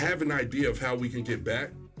 I have an idea of how we can get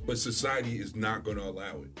back, but society is not going to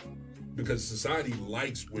allow it because society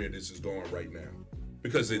likes where this is going right now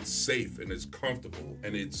because it's safe and it's comfortable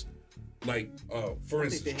and it's like, for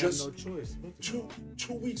instance, just no choice.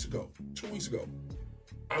 two weeks ago,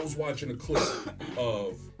 I was watching a clip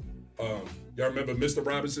of y'all remember Mr.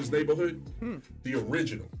 Robinson's Neighborhood, the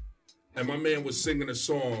original. And my man was singing a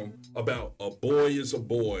song about a boy is a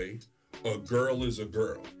boy, a girl is a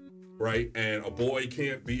girl, right? And a boy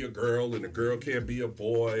can't be a girl and a girl can't be a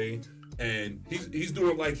boy. And he's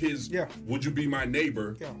doing like his Would You Be My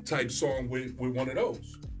Neighbor type song with one of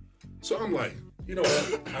those. So I'm like, you know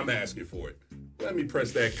what? I'm asking for it. Let me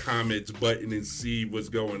press that comments button and see what's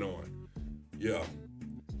going on. Yo,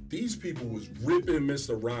 these people was ripping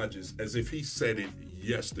Mr. Rogers as if he said it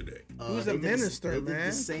yesterday. Who's a minister, man? They did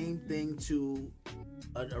the same thing to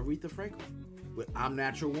Aretha Franklin with I'm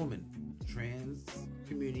Natural Woman. Trans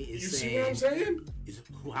community is saying. You see what I'm saying?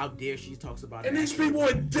 How dare she talks about it. And these people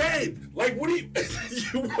are dead. Like, what do you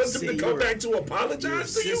want them to come back to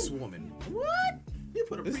apologize to you? Cis woman. What? You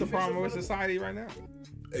put a This is the problem with society right now.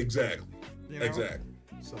 Exactly. You know? Exactly.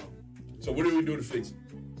 So what do we do to fix it?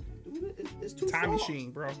 It's too Time far.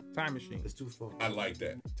 machine, bro. Time machine. It's too far. I like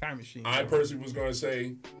that. Time machine. I personally was gonna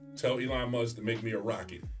say, tell Elon Musk to make me a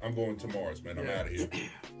rocket. I'm going to Mars, man. I'm out of here.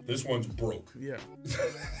 This one's broke. Yeah.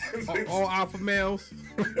 all alpha males.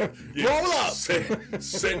 Roll up.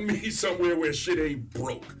 Send me somewhere where shit ain't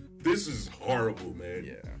broke. This is horrible, man.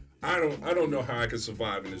 Yeah. I don't know how I can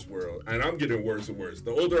survive in this world, and I'm getting worse and worse.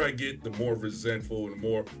 The older I get, the more resentful and the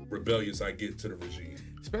more rebellious I get to the regime.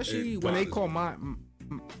 Especially when they call my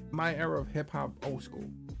era of hip hop old school.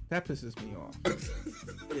 That pisses me off.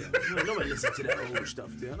 Nobody listen to that old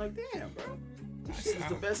stuff. There, I'm like, damn, bro. This is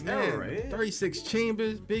the best era, right? 36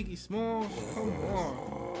 Chambers, Biggie Smalls. Come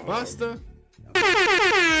on, Buster.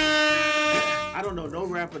 I don't know no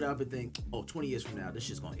rapper that I would think, 20 years from now, this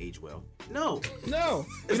shit's gonna age well. No. You know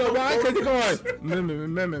why? Because they're going.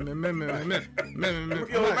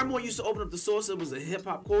 Remember when you used to open up the source? It was a hip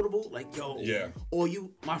hop quotable, like Or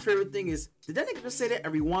my favorite thing is, did that nigga just say that?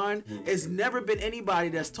 Rewind. It's never been anybody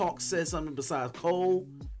that's said something besides Cole,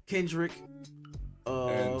 Kendrick,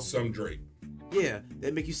 and some Drake. Yeah,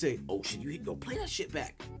 that make you say, oh shit, you play that shit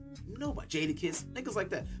back. Nobody, Jadakiss, niggas like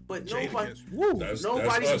that, but nobody's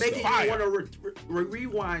making you want to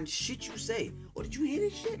rewind shit you say. Or did you hear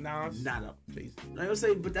this shit? Nah, not up. Please. You know what I'm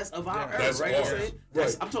saying? But that's of our era, that's right?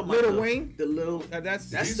 Ours. I'm talking about Lil Wayne. The little. That's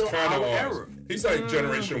still our era. He's like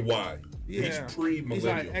Generation Y. Yeah. He's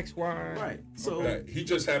pre-millennial. He's like XY. Right. So he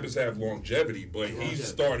just happens to have longevity, but he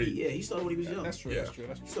started. Yeah, he started when he was young. That's true. That's true.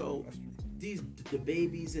 So the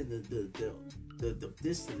babies and the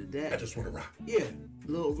this and the that. I just want to rock. Yeah,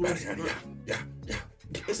 little rules. Yeah.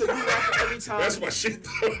 It's a new rapper every time. That's my shit,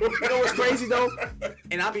 though. You know what's crazy though?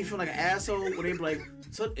 And I be feeling like an asshole when they be like,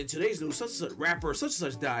 in today's news, such and such rapper, such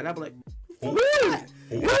and such died. I be like, who is that?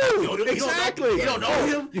 Exactly. You don't know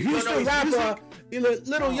him. You You don't used know to his rapper, music?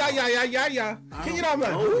 little yeah. You know, I'm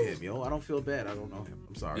like, know who? him, yo. I don't feel bad. I don't know him.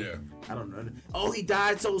 I'm sorry. Yeah. I don't know. Oh, he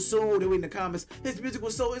died so soon. They were in the comments. His music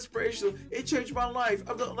was so inspirational. It changed my life.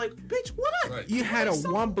 I'm like, bitch, what? Right. You had a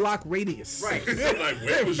 1 block radius. Right. Like,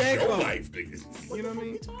 where was Fan your club. life, nigga? You know what I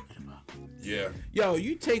mean? What you talking about? Yeah. Yo,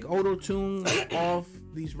 you take auto-tune off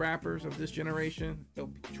these rappers of this generation, they'll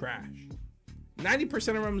be trash.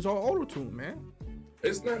 90% of them is all auto-tune, man.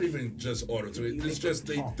 It's not even just auto-tune. It's just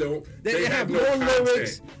they don't. They have no content.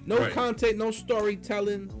 lyrics, no Right. content, no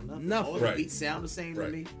storytelling, nothing. All the Right. beats sound the same to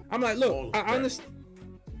Right. me. I'm like, look, I Right. understand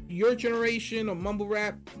your generation of mumble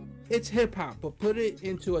rap, it's hip hop, but put it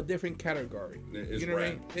into a different category. It's you know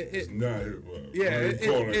rap. what I mean? It's not hip hop. Yeah,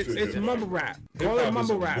 it's mumble rap. Call it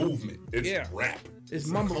mumble rap. Movement. It's Yeah. rap. It's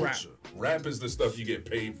mumble rap. Culture. Rap is the stuff you get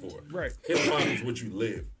paid for. Right. Hip hop is what you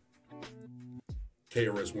live.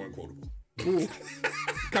 KRS-One quotable. Ooh.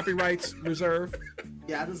 Copyrights reserved.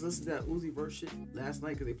 Yeah, I just listened to that Uzi Vert shit last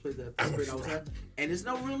night because they played that parade I was at, and there's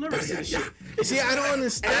no real lyrics in this shit. See, I don't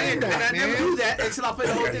understand And that, I never man. knew that until I played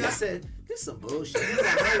the whole thing. I said, "This is some bullshit."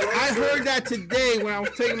 I heard that today when I was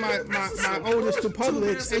taking my oldest to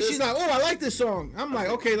Publix, and she's like, "Oh, I like this song." I'm like,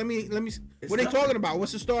 "Okay, let me. What are they talking about?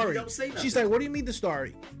 What's the story?" Don't say nothing. She's like, "What do you mean the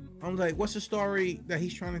story?" I'm like, "What's the story that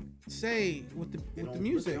he's trying to say with the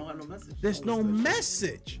music?" They don't have no message. There's no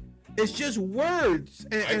message. It's just words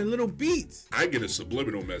and little beats. I get a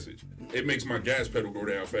subliminal message. It makes my gas pedal go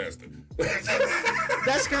down faster.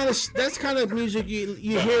 That's kind of music you No,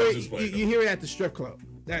 hear I'm just it playing. you hear it at the strip club.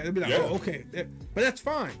 That'd be like, Yeah. oh, okay, but that's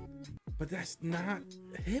fine. But that's not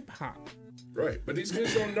hip hop. Right. But these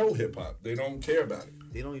kids don't know hip hop. They don't care about it.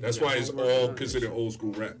 They don't even That's get why it's homework all done. considered old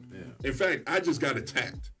school rap. Yeah. In fact, I just got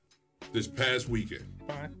attacked this past weekend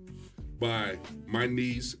Fine. by my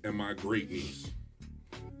niece and my great niece.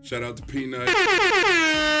 Shout out to Peanut.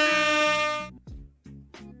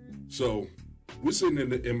 So we're sitting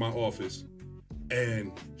in my office,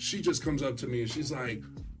 and she just comes up to me and she's like,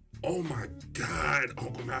 "Oh my God,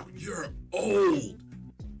 Uncle Malcolm, you're old."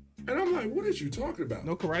 And I'm like, "What is you talking about?"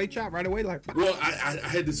 No karate chop right away, like. Well, I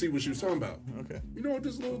had to see what she was talking about. Okay. You know what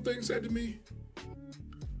this little thing said to me?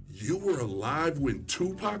 You were alive when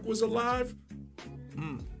Tupac was alive?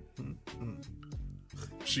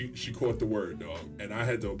 She caught the word, dog, and I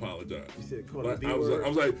had to apologize. You said call Like, it the I B-word?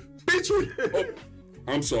 was like, bitch, oh,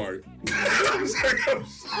 I'm sorry. I was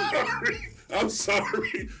like, I'm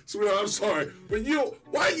sorry. Sweetheart, I'm sorry. But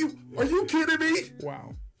are you kidding me?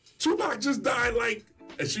 Wow. Tupac just died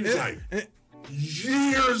and she was like,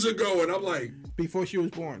 years ago. And I'm like, Before she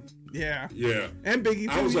was born. Yeah. yeah. And Biggie.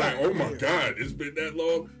 I was too, like, yeah. oh my God, it's been that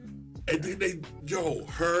long. And then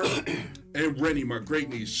her and Rennie, my great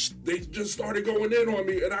niece, they just started going in on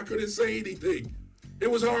me and I couldn't say anything. It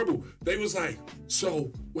was horrible. They was like,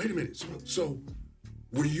 so, wait a minute. So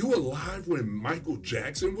were you alive when Michael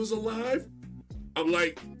Jackson was alive? I'm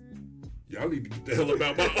like, y'all need to get the hell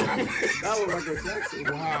about my office. That was Michael Jackson.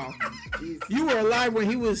 Wow. Jeez. You were alive when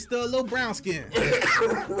he was still a little brown skin.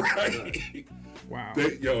 Right. Wow.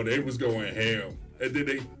 They was going ham. And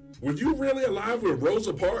then were you really alive with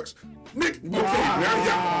Rosa Parks? Nick, okay,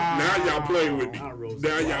 now y'all playing with me. Not Rosa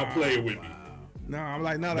Now y'all playing with me. No, I'm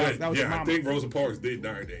like, no, But, that was your yeah, I mama. think Rosa Parks did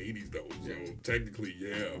die in the 80s though. So technically,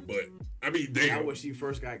 yeah. But I mean, That damn. was she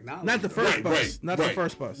first got acknowledged. Not the first Right, bus. right, Not right, the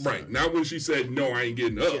first bus. Right. Now when she said no, I ain't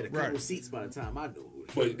getting She had a up. couple Right. seats by the time I knew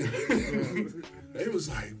who it was. But it was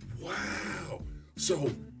like, wow.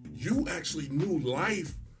 So you actually knew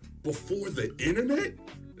life before the internet?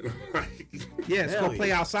 And I'm like, Yes, Hell go play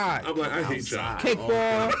yeah. outside. I'm like, I hate y'all. Outside.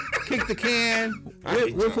 Kickball, kick the can, I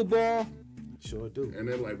hate wiffle ball. Sure do. And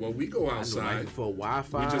they're like, well, we go I knew outside. like for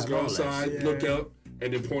Wi-Fi. We just and go all that outside, shit. look up,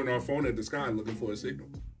 and then point our phone at the sky looking for a signal.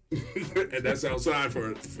 And that's outside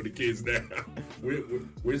for the kids now.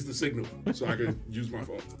 Where's the signal so I can use my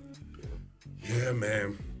phone? Yeah,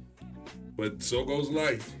 man. But so goes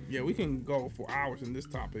life. Yeah, we can go for hours in this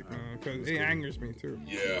topic, man, because it angers me too.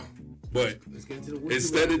 Yeah. But Let's get into the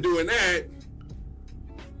instead of doing that,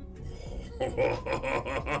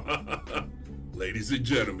 ladies and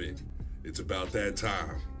gentlemen, it's about that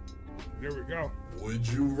time. There we go. Would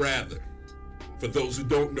you rather? For those who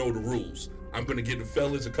don't know the rules, I'm going to give the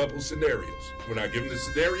fellas a couple of scenarios. When I give them the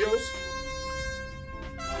scenarios,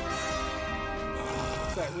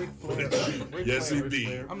 It's like Ric Flair. yes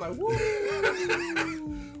indeed. I'm like, woo.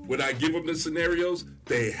 When I give them the scenarios,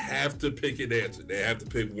 they have to pick an answer. They have to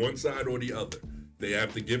pick one side or the other. They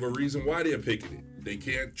have to give a reason why they're picking it. They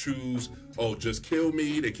can't choose, oh, just kill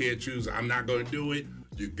me. They can't choose, I'm not going to do it.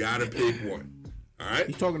 You got to pick one. All right?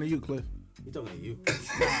 He's talking to you, Cliff. He's talking to you.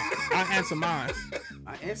 I answer mine.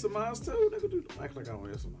 I answer mine too. Nigga, do act like I don't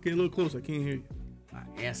answer mine. Get a little closer. I can't hear you.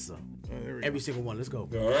 I answer There we every single one. Let's go.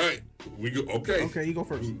 All right. We go. Okay. Okay, you go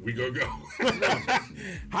first. We gonna go.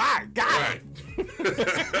 Hi, got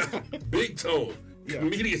it. Right. Big Toe,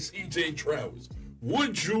 comedian CJ Trowers.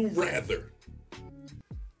 Would you rather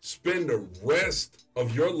spend the rest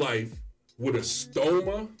of your life with a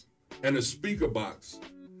stoma and a speaker box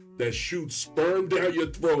that shoots sperm down your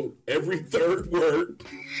throat every third word?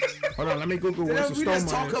 Hold on, let me Google what Didn't we just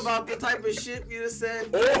stoma talk is. about the type of shit you just said?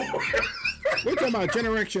 Or We're talking about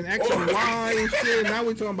Generation X and Y and shit. Now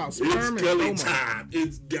we're talking about sperm it's and gully stoma. time.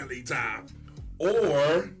 It's gully time.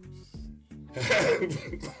 Or have,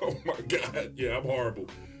 oh my God, yeah, I'm horrible.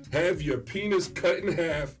 Have your penis cut in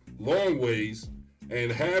half long ways,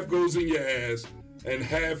 and half goes in your ass, and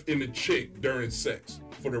half in the chick during sex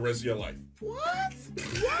for the rest of your life. What?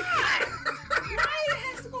 Why? Why it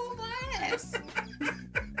has to go in my ass?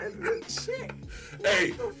 Shit.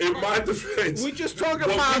 Hey, in my defense, We just talking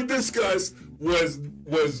what about we discussed was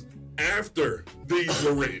after these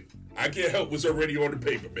were written. I can't help what's already on the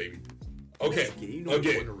paper, baby. Okay, Yeah, you know what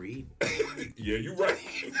you want to again. read. Yeah, you right.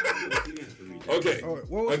 Okay. Oh,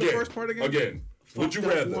 what was the first part again? Again, would you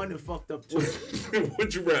Fucked up rather? one and fucked up two.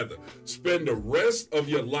 Would you rather spend the rest of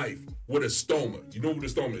your life with a stoma? You know what a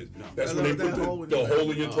stoma is? No. That's when they put the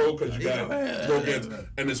hole in your throat because you got throat cancer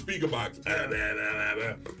and the speaker box.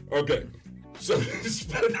 Okay, so you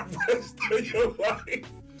spend the rest of your life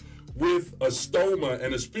with a stoma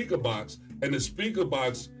and a speaker box, and the speaker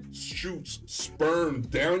box shoots sperm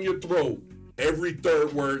down your throat every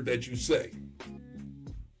third word that you say.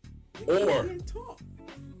 You Or, can't talk.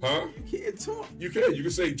 huh? You can't talk. You can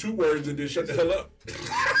say 2 words and then shut the hell up.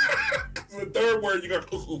 The third word, you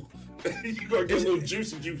got you gonna get a little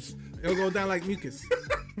juicy juice. It'll go down like mucus.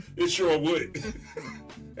 It sure would.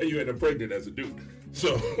 And you end up pregnant as a dude.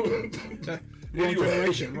 So Wrong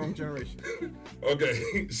generation. Wrong generation.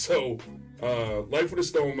 Okay, so life with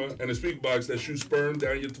a stoma and a speaker box that shoots sperm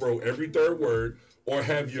down your throat every third word, or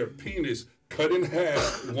have your penis cut in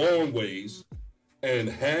half long ways, and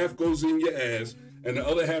half goes in your ass, and the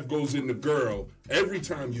other half goes in the girl every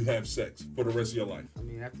time you have sex for the rest of your life. I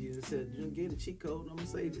mean, after you said you gave the cheat code, I'm gonna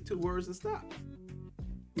say the 2 words and stop.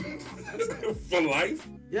 For life?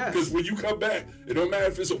 Yes. Because when you come back, it don't matter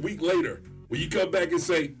if it's a week later. When you come back and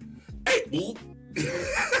say, "Hey, whoop," You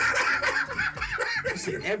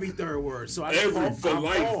said every third word, so I for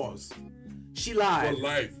life. pause. She lied. for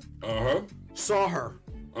life. Uh-huh. Saw her.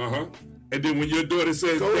 Uh-huh. And then when your daughter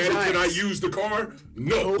says, Go "Daddy, can I Giants." use the car?"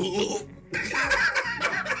 No.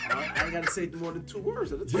 I ain't gotta say more than 2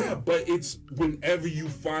 words at a time. Yeah, but it's whenever you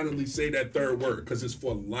finally say that third word, because it's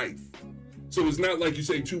for life. So it's not like you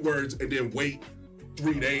say 2 words and then wait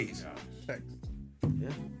 3 days. Text. Yeah.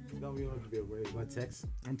 It's gonna be able to be away by text.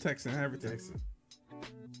 I'm texting everything.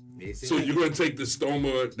 Yeah, So you're gonna take the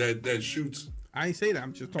stoma that shoots, I ain't say that.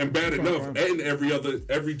 I'm just talking. and bad talking enough, about- and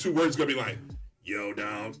every 2 words gonna be like, "Yo,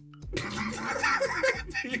 dog."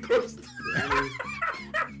 You gonna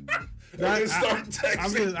start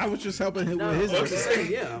texting. I was just helping him No, with his. I'm just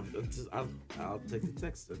saying, yeah. I'll take the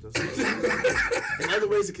text. And other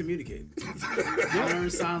ways to communicate. I learn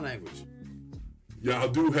sign language. Y'all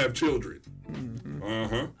do have children. Mm-hmm.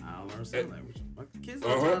 Uh-huh. I'll learn sign language. My kids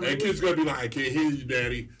learn Uh-huh. sign And language. kids gonna be like, "I can't hear you,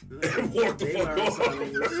 daddy," and walk the They fuck learn sign off.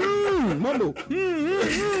 language. Mumble.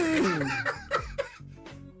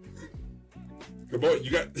 Come on,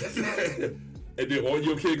 you got, and then all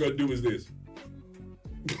your kid gonna do is this.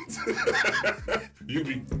 You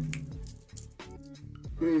be,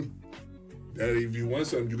 Daddy, if you want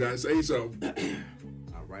something, you gotta say something.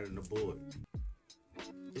 I'll write on the board.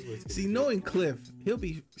 See, knowing Cliff, he'll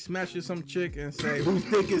be smashing some chick and say, "Whose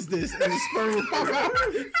dick is this?" And the sperm will pop out.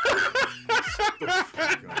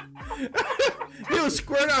 He'll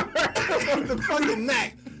squirt on her on the fucking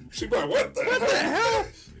neck. She be like, "What the What the hell?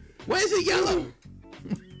 Why is it yellow?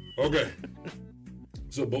 Okay.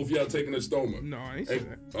 So both y'all taking a stoma. No, I ain't say Hey,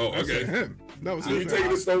 that. oh, I said okay. him. That was So you him.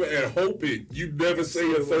 taking a stoma and hoping you never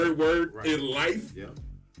say a third word Right. in life Yep.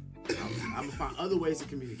 I'm gonna find other ways to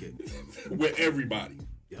communicate. with everybody.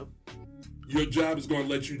 Yep. Your job is gonna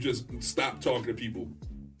let you just stop talking to people.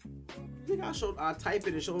 I think I'll type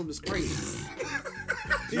it and show them the screen.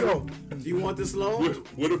 Yo, do you want this loan?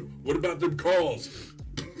 What about them calls?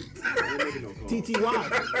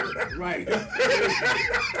 TTY. Right.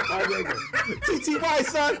 TTY,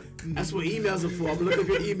 son. That's what emails are for. I'm gonna look up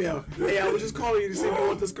your email. Hey, I was just calling you to see if you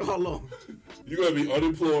want this call on. You're gonna be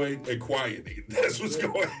unemployed and quiet. That's what's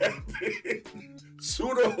gonna happen.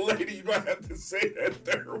 Sooner or later, you're gonna have to say that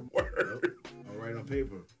third word. I'll write on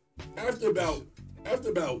paper. After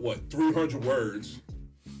about what 300 words,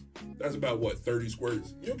 that's about what 30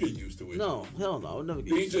 squirts. You'll get used to it. No, hell no. I'll never get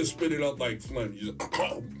You used to it. just spit it up like phlegm. You just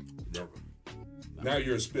Never. now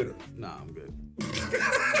you're a spitter. Nah, I'm good.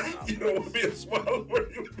 You don't want to be a swallower.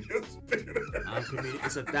 You want to be a spitter.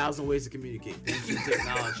 It's 1,000 ways to communicate. Thank you,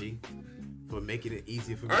 technology, for making it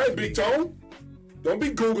easier for me. All right, Big Tone. Don't be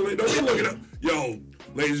Googling. Don't be looking up. Yo,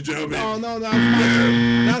 ladies and gentlemen. No,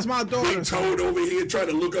 that's my daughter. Big Tone over here trying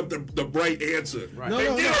to look up the right answer. Right. No,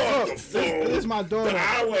 Hey, get off the phone. This is my daughter. But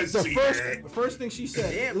I want to see that. First thing she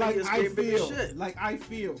said, Damn, like niggas I can't figure feel, shit. like I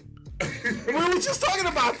feel. We were just talking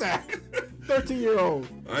about that. 13-year-old.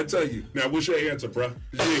 I tell you. Now, what's your answer, bro?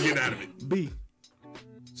 You ain't getting out of it. B.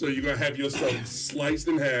 So you're going to have your stuff sliced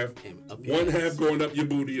in half. And up your One ass. half going up your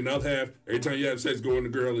booty, another half, every time you have sex, going to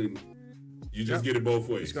girl, and you just get it both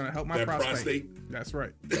ways. It's gonna help my that prostate. That's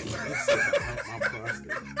right. My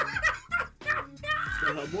prostate. It's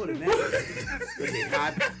gonna help more than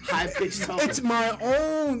that. High pitched tone. It's my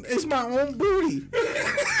own. It's my own booty.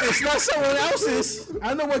 It's not someone else's.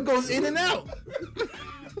 I know what goes in and out.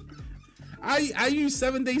 I use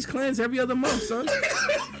 7 days cleanse every other month, son.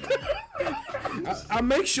 I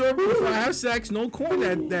make sure before I have sex, no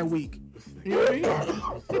corn that week. You know what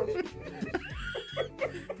I mean?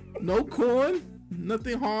 No corn,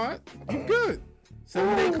 nothing hard. You good.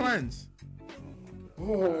 7-day cleanse.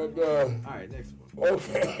 Oh, my God. All right, next one.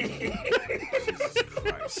 Okay. Jesus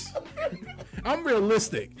Christ. I'm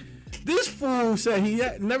realistic. This fool said he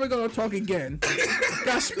never gonna talk again.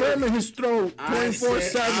 Got sperm in his throat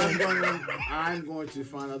 24/7. I'm going to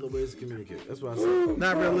find other ways to communicate. That's what I said.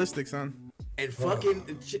 Not realistic, son. And fucking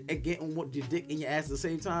and getting your dick in your ass at the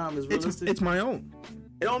same time is realistic. It's my own.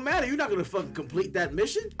 It don't matter. You're not gonna fucking complete that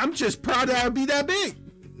mission. I'm just proud that I'd be that big.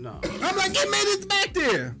 No. I'm like, it made it back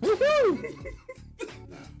there. Woohoo!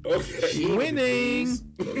 Okay. Winning.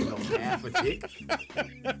 You know, half a dick.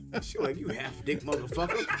 She like, you half dick,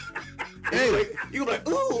 motherfucker. Hey, You like,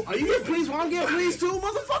 ooh, are you getting pleased while I'm getting pleased too,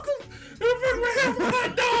 motherfucker?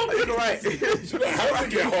 You go right. How does it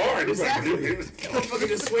get hard? Exactly. Motherfucker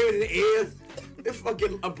just swaying in the air. It's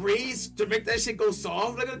fucking a breeze to make that shit go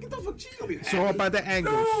soft. Like, get the fuck, she gonna be happy. it's all about the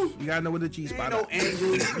angles. You gotta know where the G Ain't spot no is.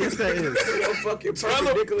 angles. Yes, there is. No fucking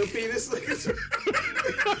perpendicular penis.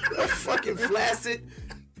 A fucking flaccid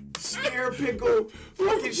snare pickle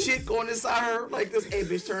fucking shit going inside her like this. Hey,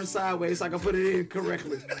 bitch, turn sideways so I can put it in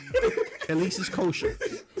correctly. At least it's kosher.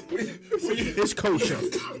 It's kosher.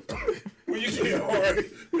 When you get hard,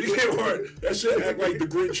 that shit act like the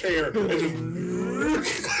Grinch hair. It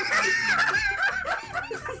just...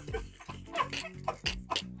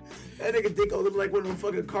 That nigga dick look like one of them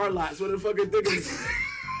fucking car lots. What the fucking dick is?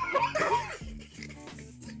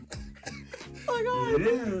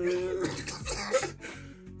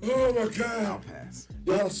 Oh my I'll God. pass.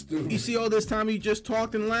 Y'all stupid. You see all this time you just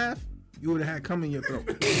talked and laughed? You would have had cum in your throat.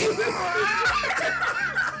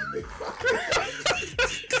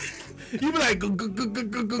 You be like, get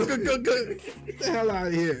the hell out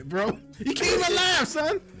of here, bro. You can't even laugh,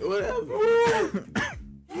 son. Whatever.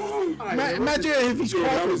 Imagine if he's Yeah, that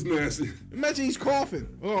coughing. was nasty. Imagine he's coughing.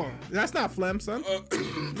 Oh, that's not phlegm, son.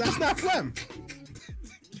 That's not phlegm.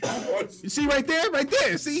 You see right there? Right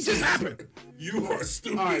there. See, it just happened. You are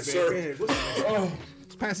stupid, All right, sir. man. Go ahead. Oh,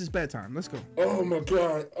 It's past his bedtime. Let's go. oh my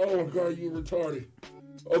God. Oh my God, you retarded.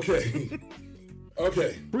 Okay.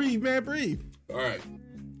 Okay. Breathe, man, breathe. All right.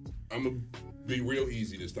 I'm going to be real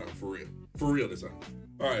easy this time, for real. For real this time.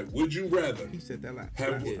 All right. Would you rather He said that last.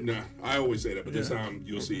 have... Nah, I always say that, but this time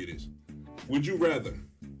you'll see it is. Would you rather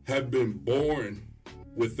have been born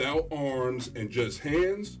without arms and just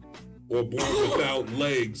hands, or born without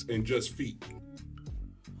legs and just feet?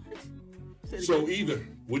 So either,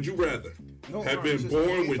 would you rather have been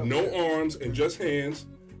born with no arms and just hands,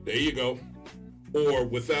 there you go, or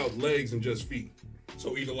without legs and just feet?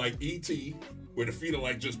 So either like E.T., where the feet are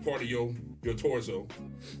like just part of your torso,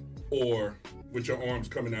 or with your arms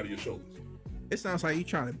coming out of your shoulders. It sounds like you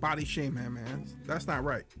trying to body shame him, man. That's not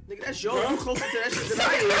right. Nigga, that's yours. You closer to that shit than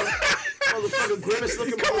I am. Motherfucker grimace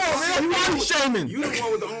looking. Come on, man. You body shaming. You the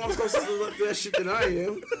one with the arms closer to that shit than I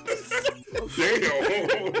am.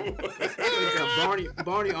 Damn.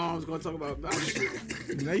 Barney arms gonna talk about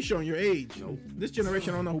shit. Now you showing your age. Nope. This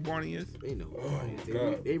generation don't know who Barney is. They know.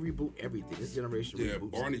 God. They reboot everything. This generation Yeah,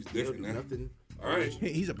 reboots. Barney's They don't different do now. Nothing All right.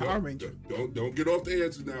 He's a Power Ranger. Don't get off the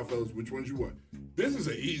answers now, fellas. Which ones you want? This is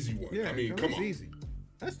an easy one. Yeah, I mean, come on. Easy.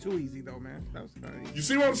 That's too easy though, man. That was kind of easy. You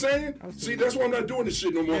see what I'm saying? See, that's why I'm not doing this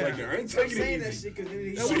shit no more like that. I ain't taking it easy.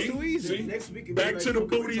 That was too easy. See? Next week Back to the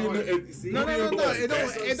booty and the No.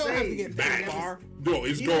 It don't have to get that far. No,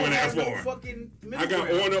 it's going that far. I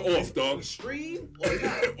got on or off, dog. Stream or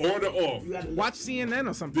not? On or off. Watch CNN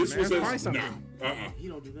or something, This man. was Find something. He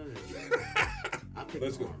don't do none of that. I pick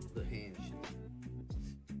Let's the go. arm, the hand shit.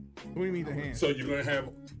 What do you mean the hand? So you're gonna have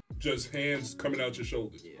just hands coming out your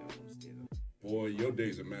shoulders. Yeah, I'm scared of. Boy, your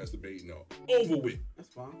days of masturbating are over with.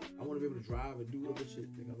 That's fine. I want to be able to drive and do other shit.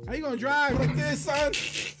 How you gonna drive like this, son?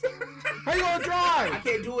 How you gonna drive? I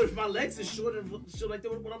can't do it if my legs are short and shit like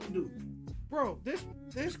that. What I'm gonna do? Bro, there's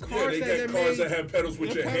Yeah, cars they got cars that have pedals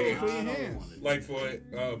with your pedals hands. with your hands. Like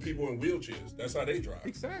for people in wheelchairs. That's how they drive.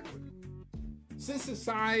 Exactly. Since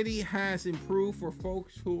society has improved for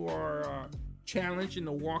folks who are challenged in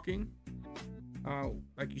the walking,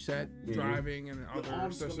 like you said, driving and Your other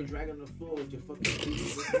arms stuff. gonna be dragging on the floor with your fucking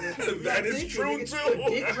feet. That is true Your too.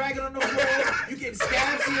 dick dragging on the floor. You get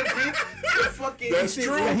scabs to your dick. Your fucking. That's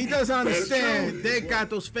true. Yeah, he doesn't understand. true. They got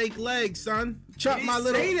those fake legs, son. Chop He my didn't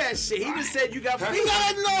little. say that shit. He just said you got. You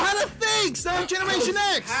gotta know how to think, son. Generation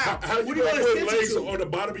X. How you What do you gonna wanna put send it legs to? on the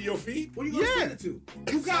bottom of your feet? What are you gonna send it to?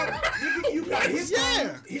 You got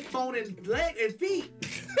hip bone and leg and feet.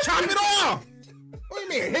 Chop it off. What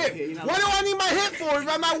do you mean hip? Okay, you're not What do I need my hip for if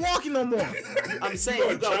I'm not walking no more? I'm saying You you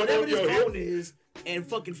gonna got chop whatever off this your hip? bone is and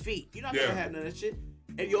fucking feet. You're not gonna Yeah. have none of that shit.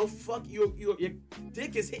 And your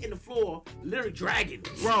dick is hitting the floor, literally dragging.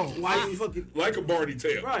 Bro, Why you fucking Like a Barney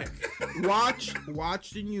tail. right? watch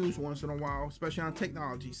the news once in a while, especially on the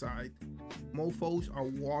technology side. Mofos are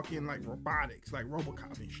walking like robotics, like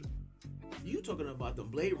RoboCop and shit. You talking about the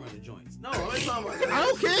Blade Runner joints? No, I ain't talking about that. I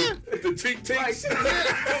don't care. The tink tinks.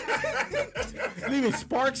 Leaving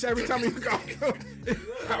sparks every time you go.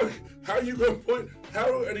 How you gonna put? How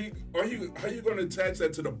you gonna attach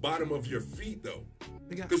that to the bottom of your feet though?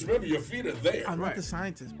 Because remember, your feet are there. I'm not the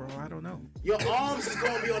scientist, bro. I don't know. Your arms is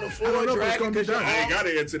gonna be on the I floor don't know if it's dragging gonna be because your done. I ain't arms,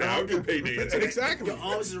 gotta answer that. I'll get paid to answer that. Exactly. your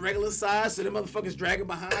arms is regular size, so them motherfuckers dragging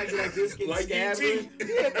behind you like this, getting Like scabbed. E.T.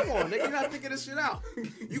 Yeah, come on, nigga, you're not thinking this shit out.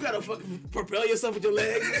 You gotta fucking propel yourself with your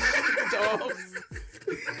legs, with your arms.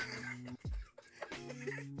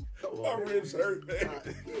 Come My on, ribs hurt, man.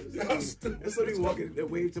 Y'all stupid. There's somebody walking and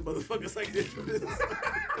wave to motherfuckers like this.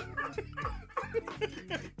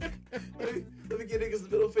 Let me get niggas the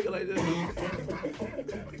middle finger like this.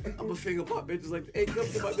 I'm a finger pop bitches like, hey, come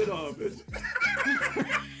to my middle arm, bitch.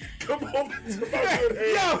 Come on to my good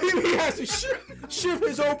hand. Yo, he has to shift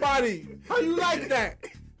his whole body. How you like that?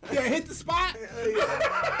 Yeah, hit the spot. Hell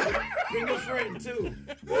yeah. Bring your friend too.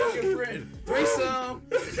 Bring your friend. Bring some.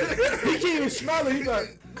 He can't even smell it. He's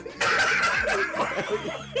like,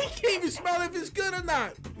 he can't even smell if it's good or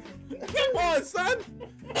not. Come on, son.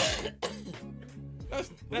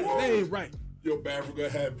 That ain't right. Your bathroom gonna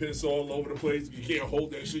have piss all over the place. You can't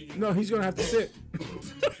hold that shit. No, he's gonna have to sit.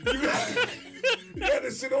 You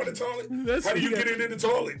gotta sit on the toilet. How do you get it in the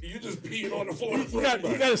toilet? You just peeing on the floor. You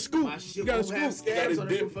gotta scoop. My shit You gotta won't have scoop. scabs You on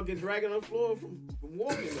gotta it from dip. fucking dragging on the floor from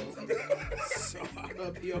walking though. So I'm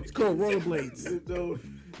gonna be It's called rollerblades. No.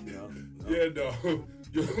 Yeah, no.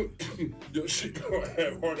 Your shit gonna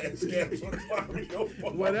have hard ass scabs on the bottom of your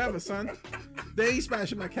body. Whatever, son. They ain't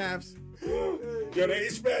smashing my calves. Yo, they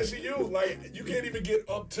ain't smashing you. Like, you can't even get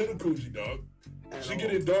up to the coochie, dog. She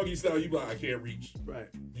get in doggy style, you be like, I can't reach. Right.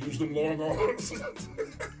 Use them long arms.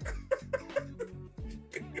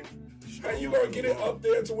 How you gonna get it up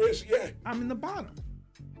there to where she at? I'm in the bottom.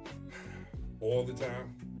 All the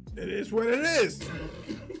time. It is what it is.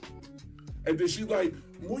 And then she like,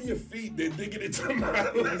 move your feet, then digging into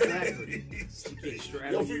my legs. Exactly. She get Your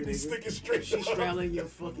straddling feet you, be nigga. sticking straight She's up. straddling your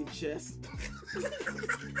fucking chest.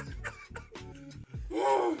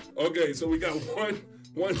 Okay, so we got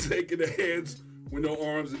one taking the hands with no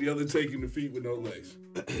arms and the other taking the feet with no legs.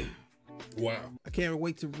 Wow. I can't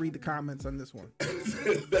wait to read the comments on this one.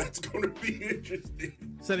 That's gonna be interesting.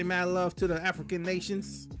 Sending mad love to the African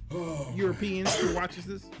nations, Europeans who watches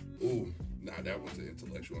this. Ooh, nah, that one's an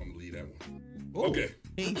intellectual. I'm gonna leave that one. Ooh, Okay,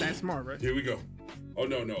 he ain't that smart, right? here we go. Oh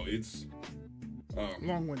no, it's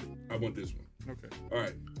Long-winded. I want this one. Okay. All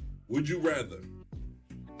right. Would you rather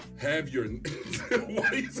have your The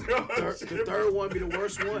third one be the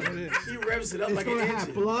worst one. He revs it up It's like an gonna have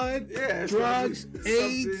engine. blood, Yeah, it's drugs, gonna be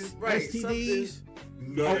AIDS, something- right, STDs,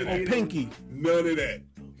 None of or that. pinky. None of that.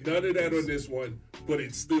 None of that on this one, but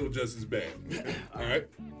it's still just as bad. All right.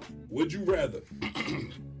 Would you rather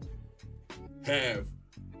have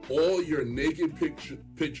all your naked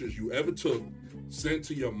pictures you ever took sent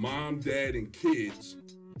to your mom, dad, and kids,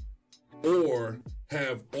 or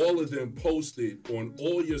have all of them posted on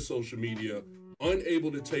all your social media,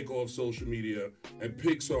 unable to take off social media, and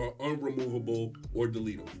pics are unremovable or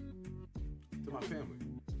deletable. To my family.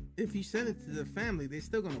 If you send it to the family, they're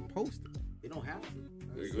still gonna post it. They don't have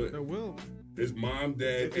to. They will. His mom,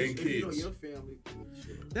 dad, and kids. You know your family.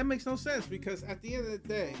 That makes no sense because at the end of the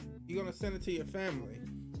day, you're gonna send it to your family.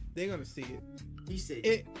 They're gonna see it. He said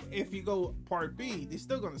if you go part B, they're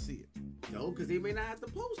still gonna see it. No, because they may not have to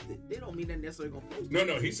post it. They don't mean that necessarily gonna post it.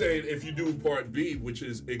 No, he's saying if you do part B, which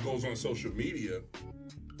is it goes on social media,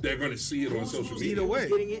 they're gonna see it on social media. Either way.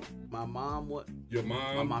 Getting it. My mom, what? Your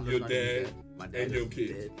mom, my mom your dad, my dad and your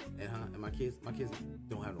kids. Dead, and my kids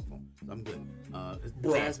don't have no phone, so I'm good.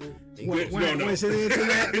 Bro, Jasmine, when it's in the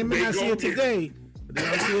internet, they may not see it today, but they're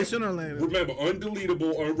gonna see it sooner or later. Remember,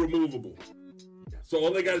 undeletable, unremovable. So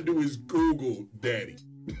all they gotta do is Google daddy.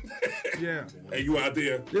 Yeah. And you out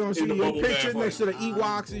there. They gonna see the your bubble picture bath next to the like,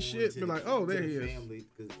 Ewoks and shit. Be like, oh, there he is. Family,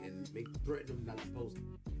 and threaten them not to post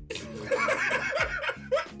it.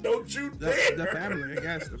 Don't you dare. The family, I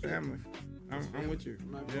guess. The family. I'm with you.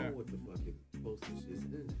 I'm not going with the fucking posting shit.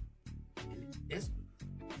 And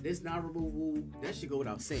that's not removable. That should go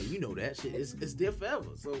without saying. You know that shit. It's there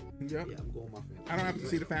forever. So yeah, I'm going with my family. I don't have to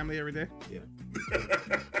see the family every day. Yeah.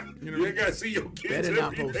 You ain't gotta see your kids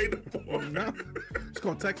every day no more. No. Just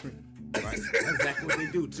gonna text me. Right. That's exactly what they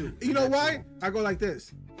do too. You know why? I go like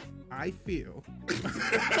this. I feel.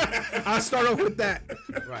 I'll start off with that.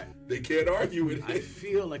 Right. They can't argue with it. I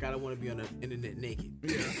feel like I don't want to be on the internet naked.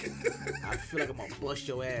 I feel like I'm gonna bust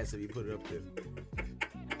your ass if you put it up there.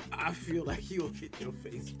 I feel like you'll get your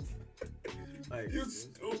face. Like, You're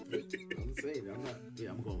stupid. I'm saying, I'm not.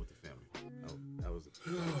 Yeah, I'm going with the family. That was.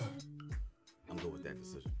 I'm going with that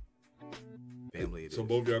decision. Family. So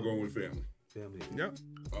both y'all going with family. Family. Yep.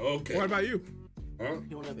 Okay. What about you? Huh?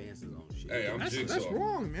 He don't ever answer his own shit. Hey, I'm Jigsaw. That's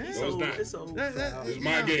wrong, man. No, it's not. It's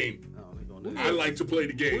my game. I like to play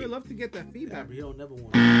the game. We'd love to get that feedback. He don't never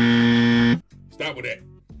want to. Stop with that.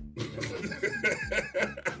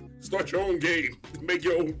 Start your own game. Make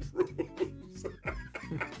your own rules.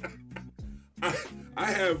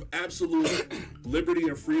 I have absolute liberty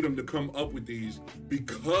and freedom to come up with these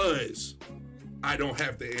because I don't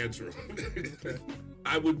have to answer them.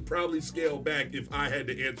 I would probably scale back if I had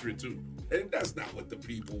to answer it too. And that's not what the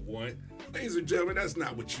people want. Ladies and gentlemen, that's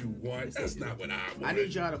not what you want. That's not what I want. I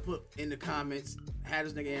need y'all to put in the comments, have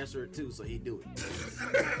this nigga answer it too, so he do it.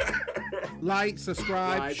 Like,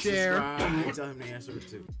 subscribe, share. And tell him to answer it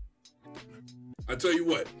too. I tell you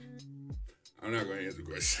what, I'm not gonna answer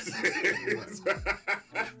questions.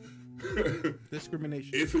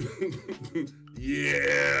 Discrimination.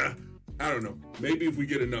 Yeah, I don't know. Maybe if we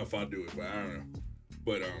get enough, I'll do it, but I don't know.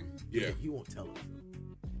 But yeah. You won't tell him.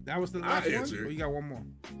 That was the last one? Or you got one more?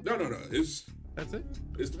 No. That's it?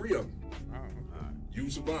 It's 3 of them. Oh, okay. You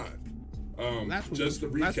survived. Just to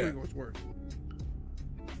recap. Last week was worse.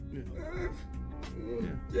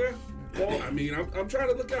 Yeah. Well, I mean, I'm trying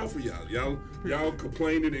to look out for y'all. Y'all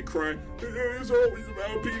complaining and crying. It's always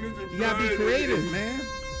about penis and you gotta be creative, man.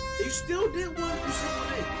 You still did one. You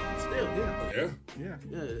still did. Still.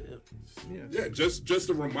 Yeah. Just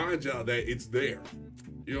to remind y'all that it's there.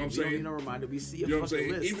 You know what I'm saying? You know, reminder. We see. You know what I'm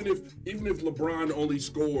saying? List. Even if LeBron only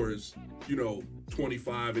scores,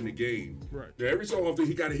 25 in the game. Right. Now, every so often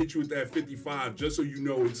he got to hit you with that 55 just so you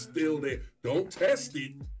know it's still there. Don't test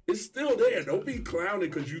it. It's still there. Don't be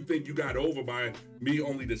clowning because you think you got over by me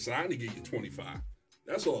only deciding to get you 25.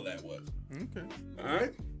 That's all that was. Okay. All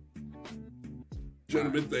right?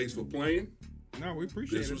 Gentlemen, thanks for playing. No, we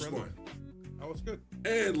appreciate it, This was brother. fun. That was good.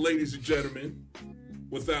 And ladies and gentlemen,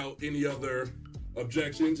 without any other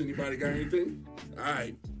objections, anybody got anything? All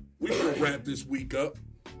right. We're going to wrap this week up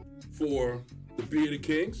for the Bearded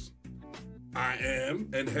Kings. I am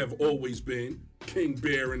and have always been King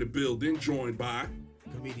Bear in the building, joined by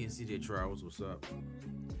comedian CJ Trowers. What's up?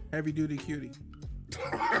 Heavy duty cutie.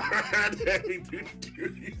 Heavy duty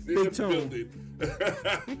cuties in Big the tone. building.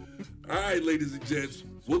 All right, ladies and gents,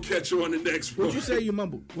 we'll catch you on the next one. What'd you say? You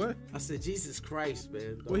mumbled. What? I said, Jesus Christ,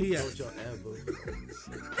 man. Where he at? Don't y'all ever.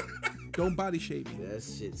 Don't body shape me. That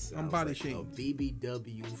shit sounds I'm body like shaped. a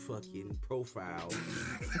BBW fucking profile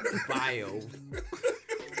bio.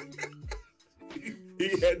 He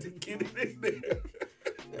had to get it in there.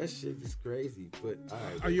 That shit is crazy. But all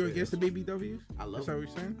right, Are you against the BBWs? I love That's them. what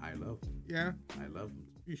you're saying? I love them. Yeah. I love them.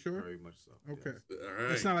 You sure? Very much so. Okay. Yes. All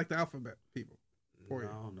right. It's not like the alphabet people. For you.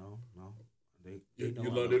 No. They You know I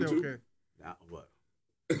love them. them too? Okay. Now, what?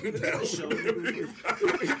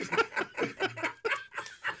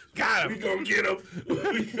 Got him. We gonna get him.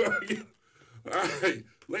 All right.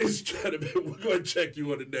 Ladies and gentlemen, we're going to check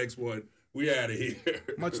you on the next one. We out of here.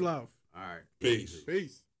 Much love. All right. Peace.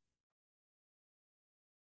 Peace.